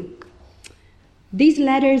show you. These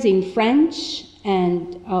letters in French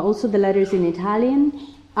and also the letters in Italian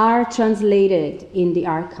are translated in the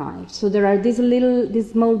archive. So there are these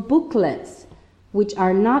small booklets which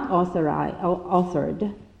are not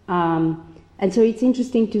authored. And so it's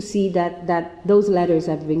interesting to see that those letters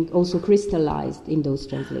have been also crystallized in those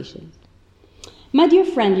translations. My dear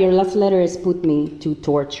friend, your last letter has put me to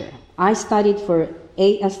torture. I studied for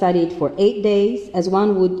 8 days as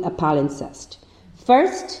one would a palimpsest.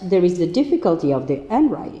 First, there is the difficulty of the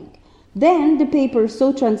handwriting. Then the paper is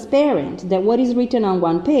so transparent that what is written on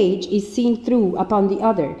one page is seen through upon the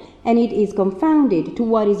other, and it is confounded to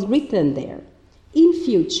what is written there. In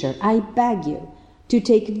future, I beg you to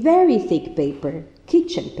take very thick paper,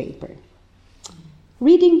 kitchen paper.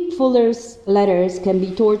 Reading Fuller's letters can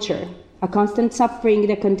be torture, a constant suffering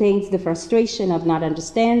that contains the frustration of not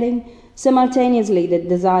understanding, simultaneously the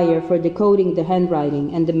desire for decoding the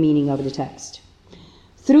handwriting and the meaning of the text.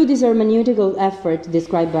 Through this hermeneutical effort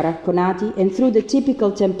described by Arconati, and through the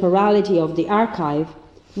typical temporality of the archive,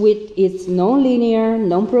 with its non-linear,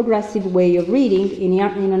 non-progressive way of reading, in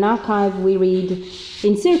an archive we read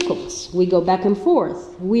in circles, we go back and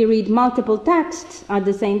forth, we read multiple texts at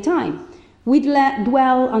the same time, we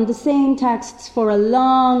dwell on the same texts for a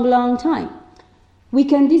long, long time. We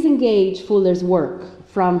can disengage Fuller's work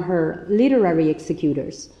from her literary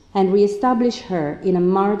executors and re-establish her in a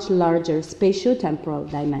much larger spatio-temporal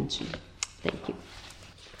dimension. Thank you.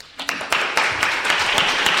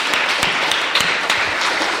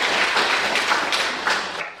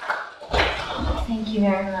 Thank you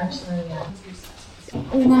very much, Sonia.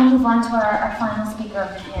 We now move on to our final speaker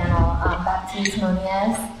of the panel, Baptiste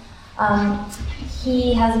Moniez.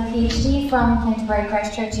 He has a PhD from Canterbury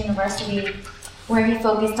Christ Church University, where he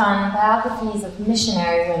focused on biographies of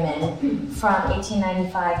missionary women from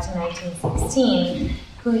 1895 to 1916,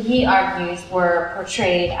 who he argues were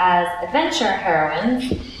portrayed as adventure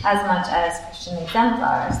heroines as much as Christian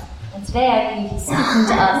exemplars. And today I believe he's speaking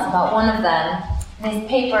to us about one of them. And his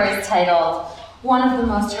paper is titled, "One of the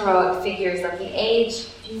Most Heroic Figures of the Age,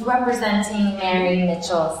 Representing Mary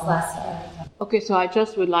Mitchell Slessor." Okay, so I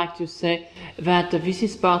just would like to say that this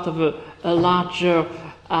is part of a larger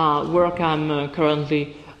work I'm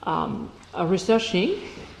currently researching,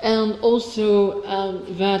 and also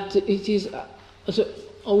that it is the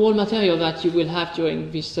whole material that you will have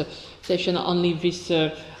during this session, only this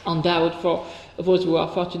handout for those who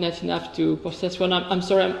are fortunate enough to possess one. I'm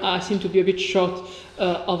sorry, I seem to be a bit short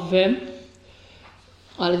of them.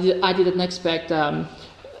 I didn't expect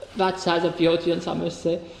that size of the audience, I must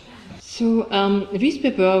say. So this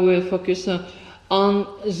paper will focus on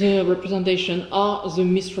the representation or the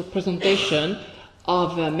misrepresentation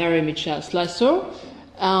of Mary Mitchell Slessor,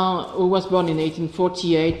 who was born in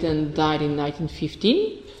 1848 and died in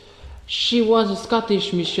 1915. She was a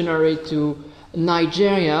Scottish missionary to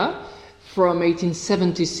Nigeria from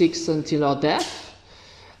 1876 until her death.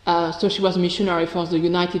 So she was a missionary for the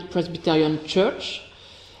United Presbyterian Church,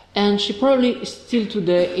 and she probably still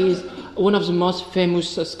today is one of the most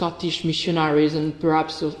famous Scottish missionaries and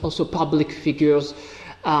perhaps also public figures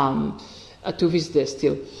to this day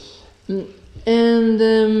still. And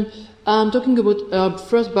I'm talking about her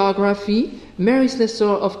first biography, Mary Slessor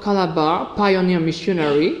of Calabar, Pioneer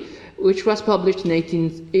Missionary, which was published in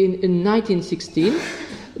 1916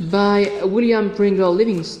 by William Pringle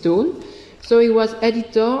Livingstone. So he was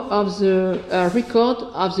editor of the record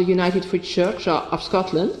of the United Free Church of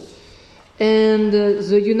Scotland. And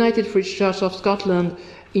the United Free Church of Scotland,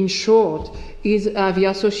 in short, is the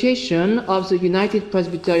association of the United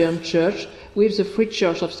Presbyterian Church with the Free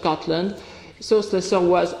Church of Scotland. So Slessor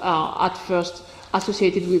was at first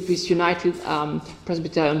associated with this United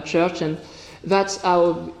Presbyterian Church, and that's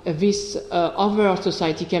how this other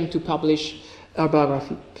society came to publish her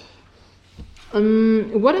biography.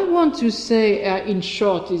 What I want to say in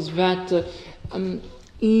short is that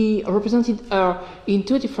he represented her in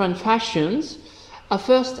two different fashions.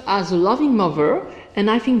 First, as a loving mother,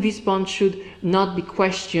 and I think this point should not be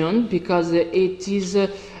questioned because it is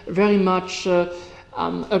very much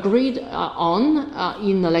agreed on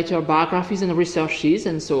in later biographies and researches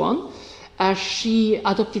and so on. She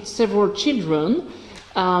adopted several children,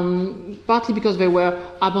 partly because they were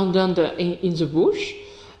abandoned in the bush.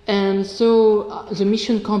 And so the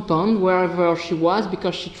mission compound, wherever she was,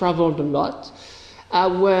 because she traveled a lot,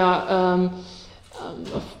 were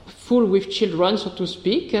full with children, so to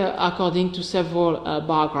speak, according to several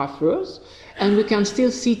biographers. And we can still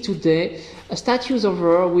see today statues of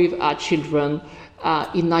her with children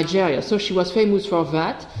in Nigeria. So she was famous for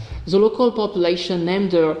that. The local population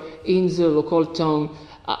named her in the local tongue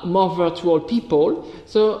Mother to All People.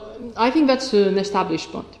 So I think that's an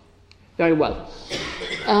establishment. Very well.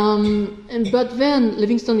 But then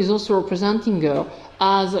Livingstone is also representing her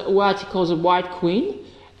as what he calls a white queen.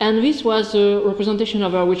 And this was a representation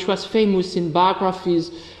of her which was famous in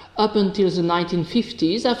biographies up until the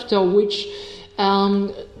 1950s, after which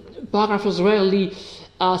biographers rarely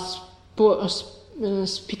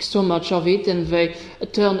speak so much of it, and they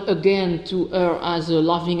turn again to her as a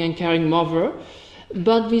loving and caring mother.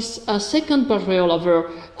 But this second portrayal of her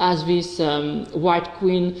as this white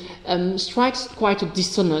queen strikes quite a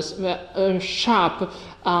dissonance, a sharp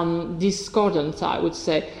discordance, I would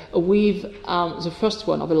say, with the first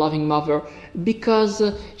one of a loving mother, because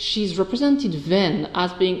she's represented then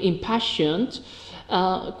as being impassioned,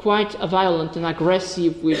 quite violent and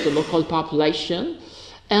aggressive with the local population,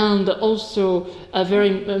 and also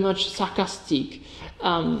very much sarcastic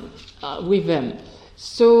with them.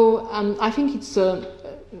 So I think it's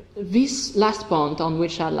this last point on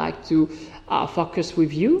which I'd like to focus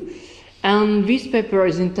with you. And this paper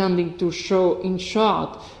is intending to show, in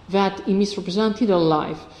short, that he misrepresented her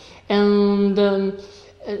life. And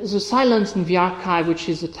the silence in the archive, which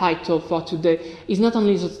is the title for today, is not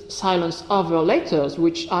only the silence of her letters,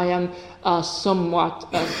 which I am somewhat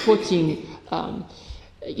quoting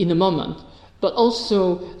in a moment, but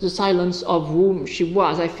also the silence of whom she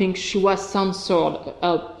was. I think she was censored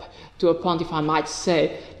up to a point, if I might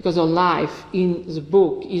say, because her life in the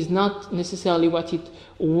book is not necessarily what it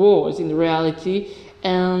was in reality,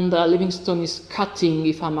 and Livingstone is cutting,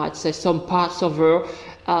 if I might say, some parts of her,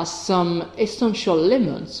 some essential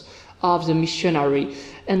elements of the missionary.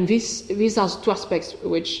 And these are two aspects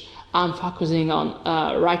which I'm focusing on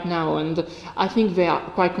right now, and I think they are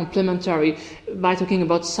quite complementary. By talking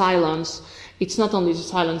about silence, it's not only the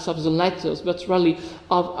silence of the letters, but really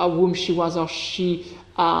of whom she was or she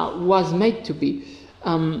was made to be.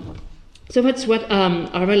 So that's what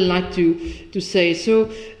I really like to say.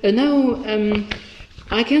 So now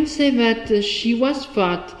I can say that she was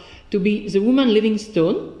thought to be the woman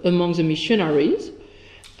Livingstone among the missionaries,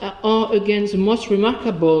 or again the most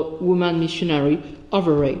remarkable woman missionary of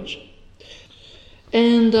her age.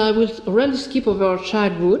 And I will really skip over her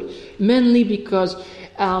childhood, mainly because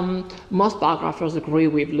most biographers agree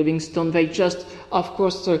with Livingstone. They just of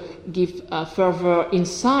course, give further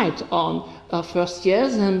insight on her first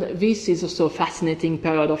years, and this is also a fascinating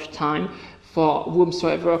period of time for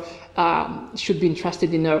whomsoever should be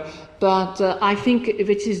interested in her. But I think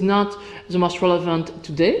this is not the most relevant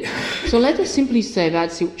today. So let us simply say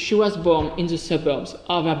that she was born in the suburbs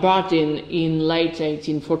of Aberdeen in late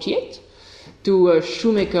 1848 to a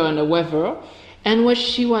shoemaker and a weaver. And when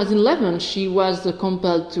she was 11, she was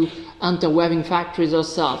compelled to enter weaving factories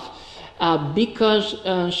herself because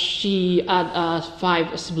she had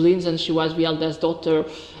 5 siblings and she was the eldest daughter.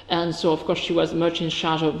 And so, of course, she was much in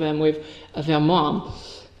charge of them with their mom.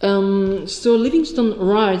 So Livingstone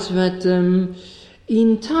writes that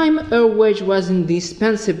in time her wage was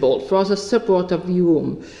indispensable for the support of the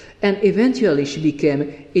home, and eventually she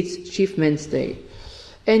became its chief mainstay.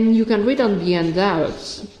 And you can read on the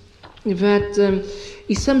handouts that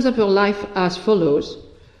he sums up her life as follows.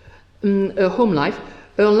 Her home life.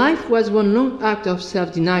 Her life was one long act of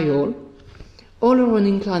self-denial. All her own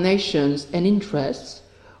inclinations and interests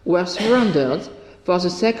were surrendered for the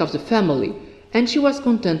sake of the family, and she was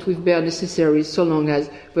content with bare necessaries so long as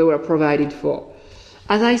they were provided for.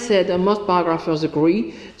 As I said, most biographers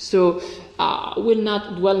agree, so we'll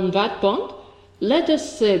not dwell on that point. Let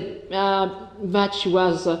us say that she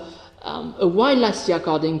was a wild lassie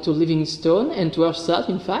according to Livingstone, and to herself,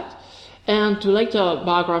 in fact, and to later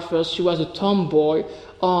biographers, she was a tomboy,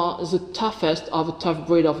 or the toughest of a tough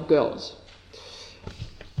breed of girls.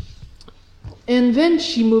 And then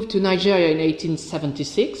she moved to Nigeria in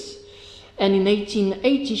 1876, and in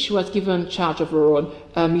 1880 she was given charge of her own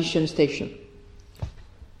mission station.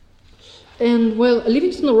 And well,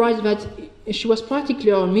 Livingstone writes that she was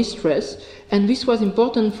practically her mistress, and this was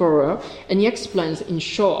important for her, and he explains in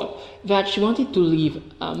short that she wanted to live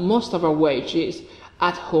most of her wages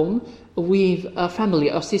at home with her family,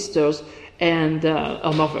 her sisters, and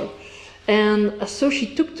her mother. And so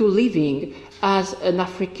she took to living as an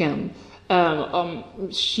African.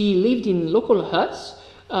 She lived in local huts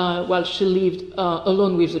while she lived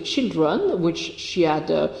alone with the children, which she had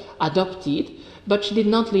adopted, but she did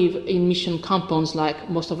not live in mission compounds like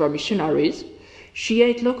most of her missionaries. She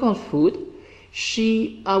ate local food.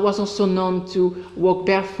 She was also known to walk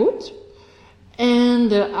barefoot,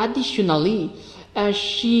 and additionally,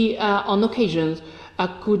 she on occasions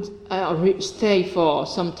could stay for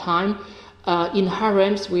some time in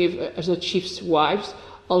harems with the chief's wives,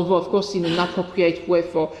 although of course in an appropriate way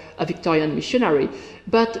for a Victorian missionary.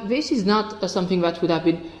 But this is not something that would have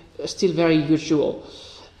been still very usual.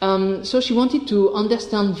 So she wanted to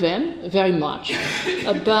understand them very much,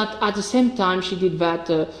 but at the same time she did that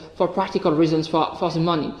for practical reasons, for the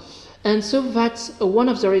money. And so that's one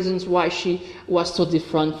of the reasons why she was so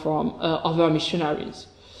different from other missionaries.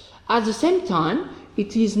 At the same time,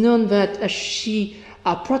 it is known that she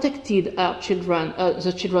protected her children,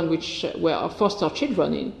 the children which were foster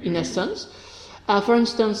children in essence. For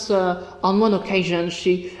instance, on one occasion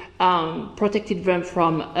she protected them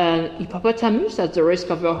from an hippopotamus at the risk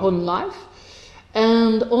of her own life,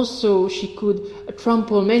 and also she could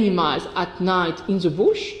trample many miles at night in the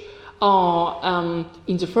bush or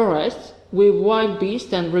in the forest with wild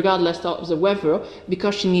beasts, and regardless of the weather,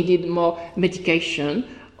 because she needed more medication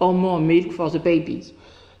or more milk for the babies.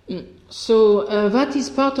 So that is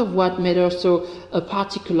part of what made her so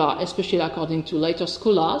particular, especially according to later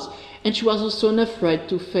scholars. And she was also unafraid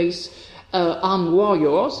to face armed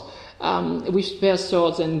warriors with bare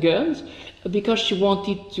swords and guns, because she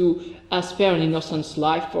wanted to spare an innocent's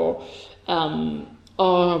life or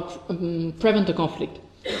prevent a conflict.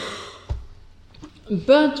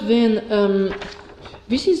 But then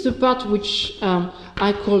this is the part which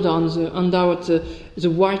I called on the handout the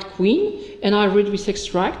White Queen, and I read this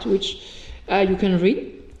extract, which you can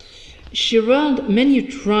read. She ruled many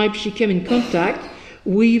tribes. She came in contact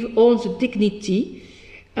with all the dignity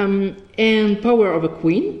and power of a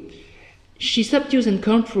queen. She subdues and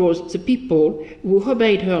controls the people who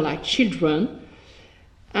obeyed her like children.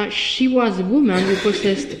 She was a woman who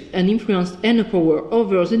possessed an influence and a power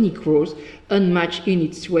over the Negroes unmatched in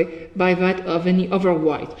its way by that of any other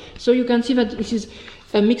white. So you can see that this is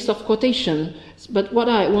a mix of quotations, but what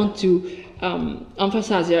I want to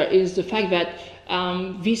emphasize here is the fact that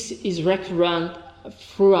this is recurrent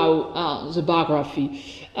throughout the biography.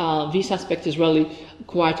 This aspect is really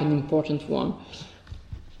quite an important one.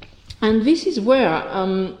 And this is where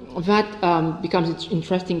that becomes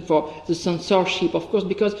interesting for the censorship, of course,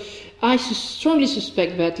 because I strongly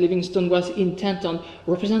suspect that Livingstone was intent on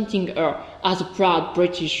representing her as a proud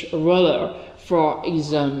British ruler for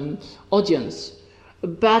his audience.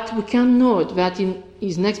 But we can note that in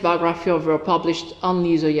his next biography of her, published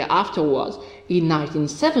only the year afterwards, in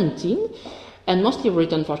 1917, and mostly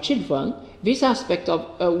written for children, this aspect of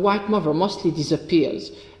a white mother mostly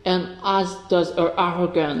disappears, and as does her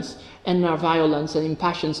arrogance and her violence and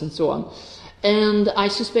impatience and so on. And I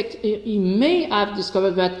suspect he may have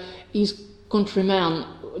discovered that his countrymen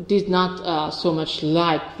did not so much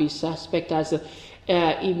like this aspect as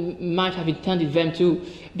he might have intended them to,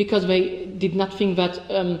 because they did not think that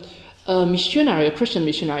a Christian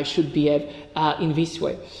missionary, should behave in this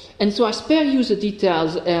way. And so I spare you the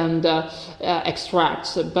details and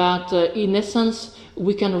extracts, but in essence,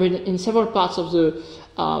 we can read in several parts of the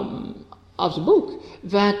book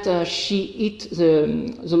that she eat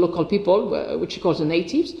the local people, which she calls the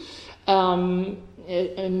natives,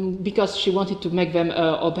 because she wanted to make them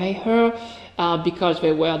obey her, because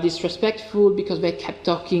they were disrespectful, because they kept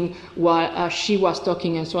talking while she was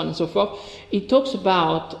talking, and so on and so forth. It talks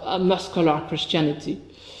about muscular Christianity.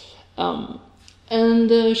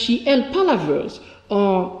 And she held palavers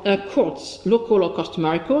or courts, local or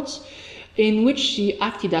customary courts, in which she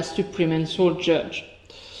acted as supreme and sole judge.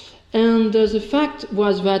 And the fact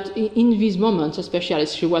was that in these moments, especially,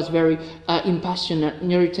 she was very impassioned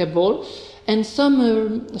and irritable. And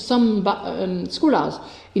some scholars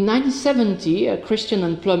in 1970, Christian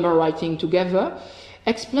and Plummer writing together,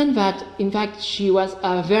 explained that in fact she was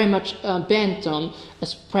very much bent on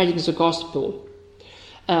spreading the gospel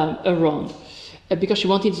around, because she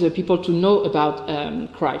wanted the people to know about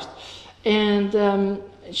Christ. And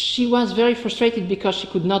she was very frustrated because she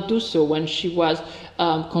could not do so when she was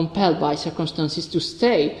compelled by circumstances to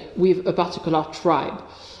stay with a particular tribe,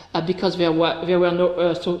 because there were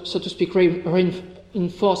no, so to speak,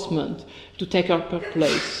 reinforcement to take her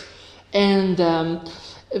place. And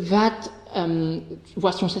that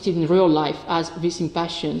was translated in real life as this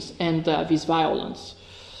impatience and this violence.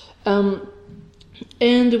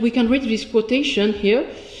 And we can read this quotation here,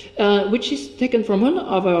 which is taken from one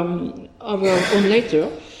of our own letter.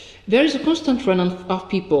 There is a constant run of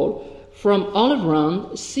people from all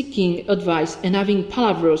around seeking advice and having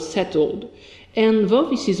palavers settled. And though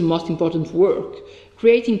this is the most important work,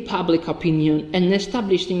 creating public opinion and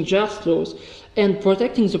establishing just laws and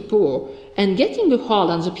protecting the poor and getting a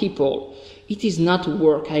hold on the people, it is not a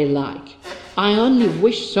work I like. I only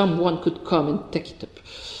wish someone could come and take it up.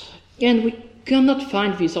 And we cannot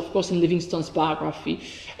find this, of course, in Livingstone's biography.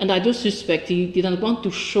 And I do suspect he didn't want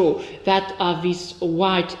to show that this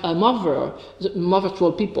white mother to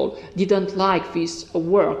all people, didn't like this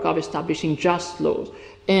work of establishing just laws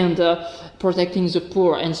and protecting the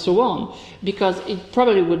poor and so on, because it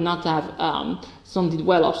probably would not have sounded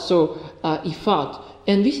well off, so he thought.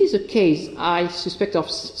 And this is a case, I suspect, of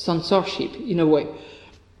censorship in a way.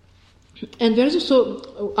 And there's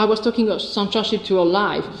also, I was talking of censorship to her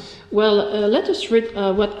life. Well, let us read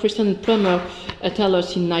what Christian and Plummer tell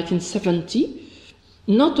us in 1970.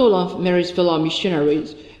 Not all of Mary's fellow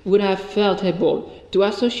missionaries would have felt able to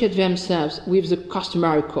associate themselves with the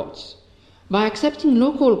customary courts. By accepting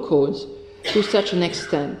local codes to such an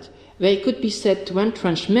extent, they could be said to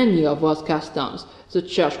entrench many of those customs the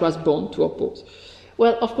Church was born to oppose.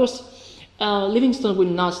 Well, of course, Livingstone will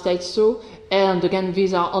not state so, and again,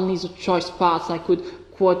 these are only the choice parts I could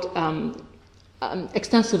quote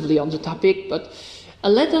extensively on the topic, but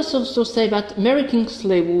let us also say that Mary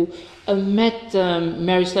Kingsley, who met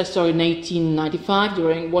Mary Slessor in 1895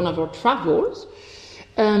 during one of her travels,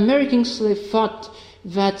 Mary Kingsley thought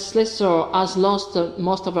that Slessor has lost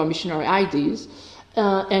most of her missionary ideas,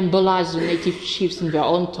 embolized the native chiefs in their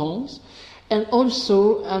own tongues, and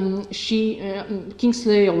also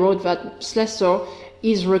Kingsley wrote that Slessor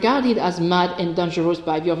is regarded as mad and dangerous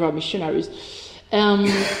by the other missionaries.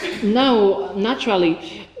 Now,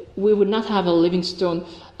 naturally, we would not have a Livingstone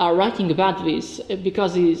writing about this,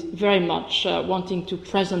 because he is very much wanting to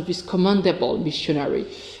present this commendable missionary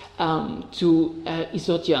to his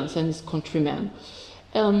audience and his countrymen.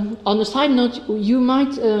 On a side note, you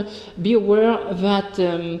might be aware that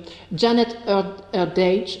Janet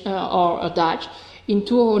Erdage, in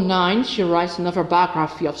 2009, she writes another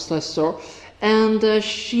biography of Slessor, and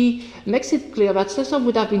she makes it clear that Slessor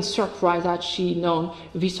would have been surprised had she known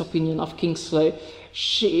this opinion of Kingsley.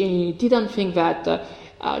 She didn't think that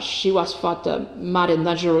she was thought mad and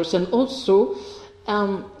dangerous, and also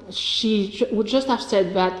she would just have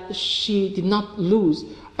said that she did not lose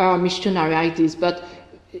her missionary ideas, but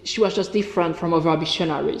she was just different from other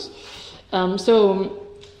missionaries. So,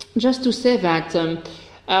 just to say that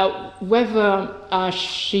whether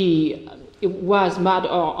she was mad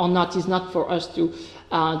or not is not for us to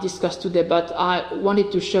discuss today, but I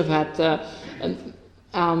wanted to show that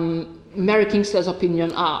Mary Kingsley's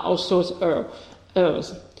opinion are also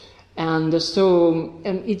hers. And so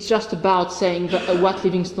it's just about saying what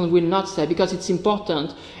Livingstone will not say, because it's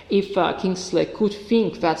important if Kingsley could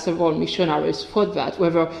think that several missionaries thought that,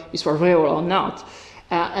 whether this was real or not.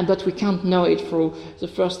 But we can't know it through the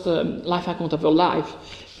first life account of her life.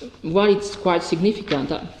 Well, it's quite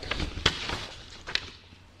significant.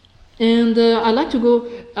 And I'd like to go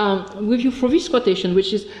with you through this quotation,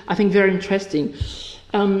 which is, I think, very interesting.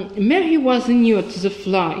 Mary was inured to the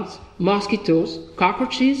flies, mosquitoes,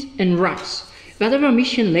 cockroaches, and rats that other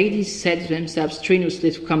mission ladies set themselves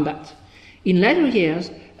strenuously to combat. In later years,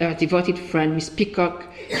 her devoted friend Miss Peacock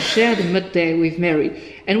shared a mud day with Mary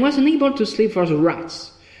and was unable to sleep for the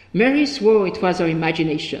rats. Mary swore it was her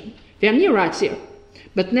imagination. "There are no rats here."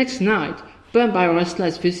 But next night, pumped by a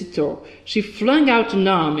restless visitor, she flung out an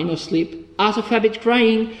arm in her sleep, out of habit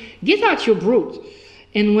crying, "Get out, you brute!"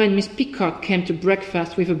 And when Miss Peacock came to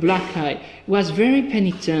breakfast with a black eye, was very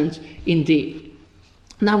penitent indeed.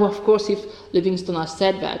 Now, of course, if Livingstone had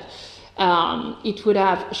said that, it would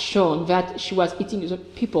have shown that she was eating the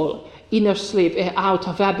people in her sleep out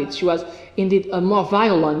of habit. She was indeed more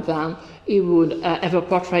violent than he would ever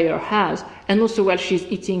portray her as. And also, while she's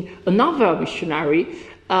eating another missionary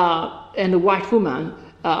and a white woman,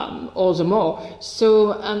 all the more.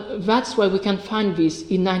 So that's why we can find this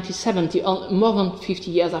in 1970, more than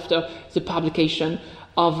 50 years after the publication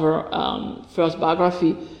of her first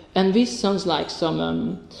biography. And this sounds like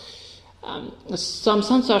some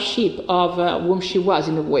censorship of whom she was,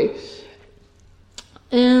 in a way.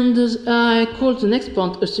 And I call the next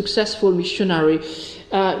point a successful missionary.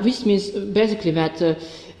 This means basically that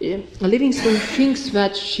Livingstone thinks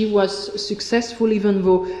that she was successful, even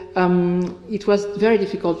though it was very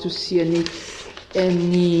difficult to see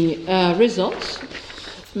any results.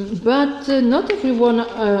 But not everyone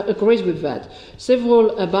agrees with that.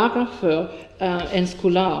 Several biographers and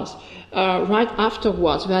scholars write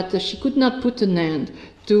afterwards that she could not put an end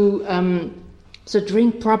to the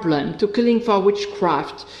drink problem, to killing for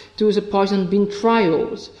witchcraft, to the poison bean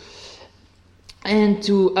trials, and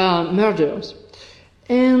to murders.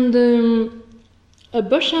 And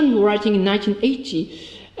Beauchamp, writing in 1980,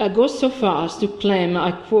 goes so far as to claim,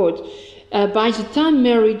 I quote, "By the time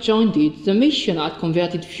Mary joined it, the mission had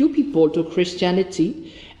converted few people to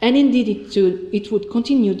Christianity, and indeed it would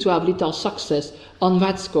continue to have little success on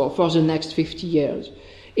that score for the next 50 years.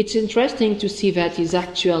 It's interesting to see that he's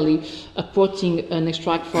actually quoting an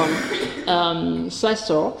extract from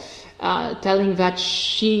Slessor, telling that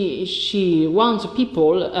she warns the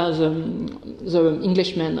people, the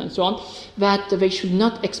Englishmen and so on, that they should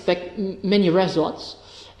not expect many results.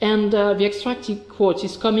 And the extract he quotes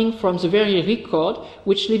is coming from the very record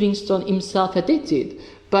which Livingstone himself edited,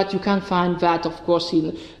 but you can find that, of course,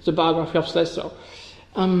 in the biography of Slessor.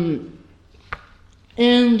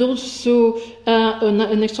 And also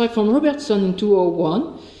an extract from Robertson in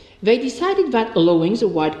 2001. They decided that allowing the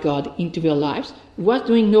white god into their lives was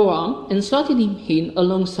doing no harm and slotted him in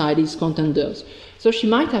alongside his contenders. So she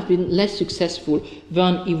might have been less successful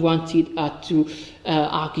than he wanted to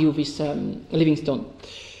argue with Livingstone.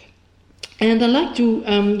 And I'd like to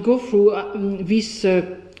go through this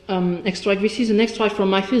extract. This is an extract from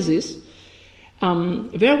my thesis.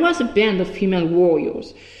 There was a band of female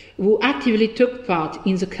warriors who actively took part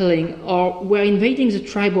in the killing or were invading the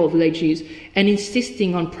tribal villages and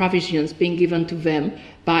insisting on provisions being given to them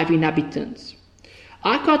by the inhabitants.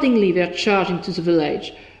 Accordingly, they charged into the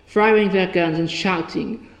village, firing their guns and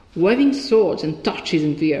shouting, waving swords and torches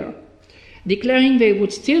in the air. Declaring they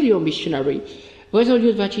would steal your missionary,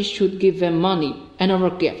 resolute that he should give them money and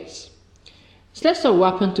other gifts. Slessor, who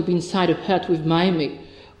happened to be inside a hut with Miami,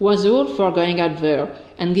 was all for going out there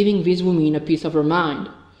and giving these women a piece of her mind.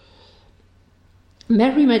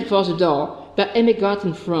 Mary made for the door, but Amy got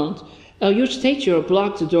in front. A huge stature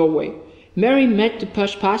blocked the doorway. Mary met to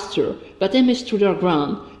push past her, but Amy stood her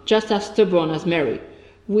ground, just as stubborn as Mary.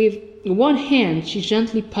 With one hand, she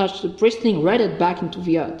gently pushed the bristling redhead back into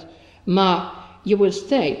the hut. "Ma, you will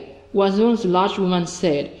stay," was all the large woman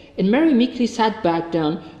said, and Mary meekly sat back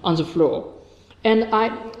down on the floor. And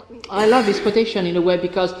I love this quotation in a way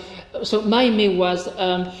because so Miami was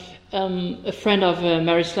a friend of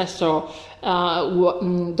Mary Slessor,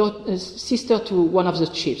 sister to one of the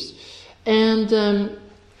chiefs. And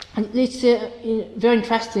it's very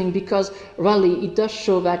interesting because really it does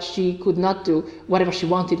show that she could not do whatever she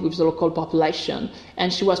wanted with the local population,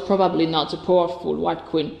 and she was probably not the powerful white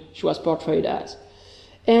queen she was portrayed as.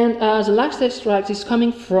 And the last extract is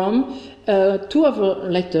coming from two other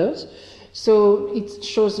letters. So it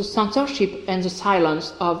shows the censorship and the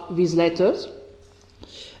silence of these letters.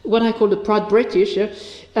 What I call the proud British,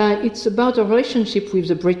 it's about a relationship with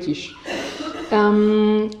the British.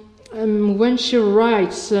 when she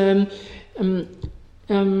writes, she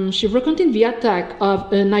recounted the attack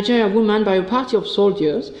of a Nigerian woman by a party of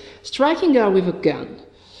soldiers, striking her with a gun.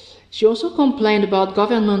 She also complained about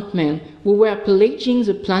government men who were pillaging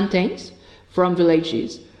the plantains from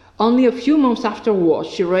villages. Only a few months afterwards,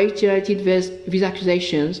 she reiterated these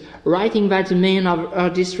accusations, writing that the men of her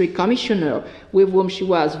district commissioner, with whom she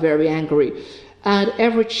was very angry, had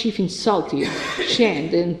every chief insulted,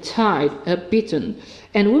 chained and tied, beaten,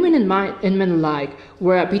 and women and men alike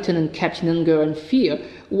were beaten and kept in anger and fear,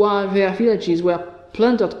 while their villages were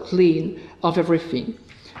plundered clean of everything.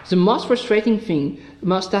 The most frustrating thing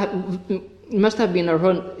must have been her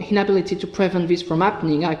own inability to prevent this from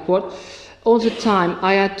happening. I quote, "All the time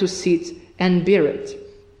I had to sit and bear it."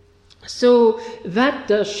 So that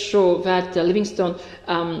does show that Livingstone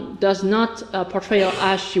does not portray her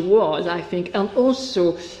as she was, I think, and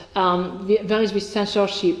also there is this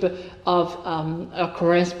censorship of her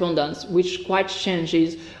correspondence, which quite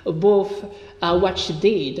changes both what she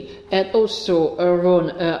did and also her own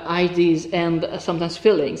ideas and sometimes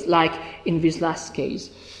feelings, like in this last case.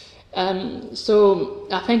 So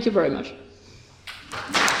thank you very much.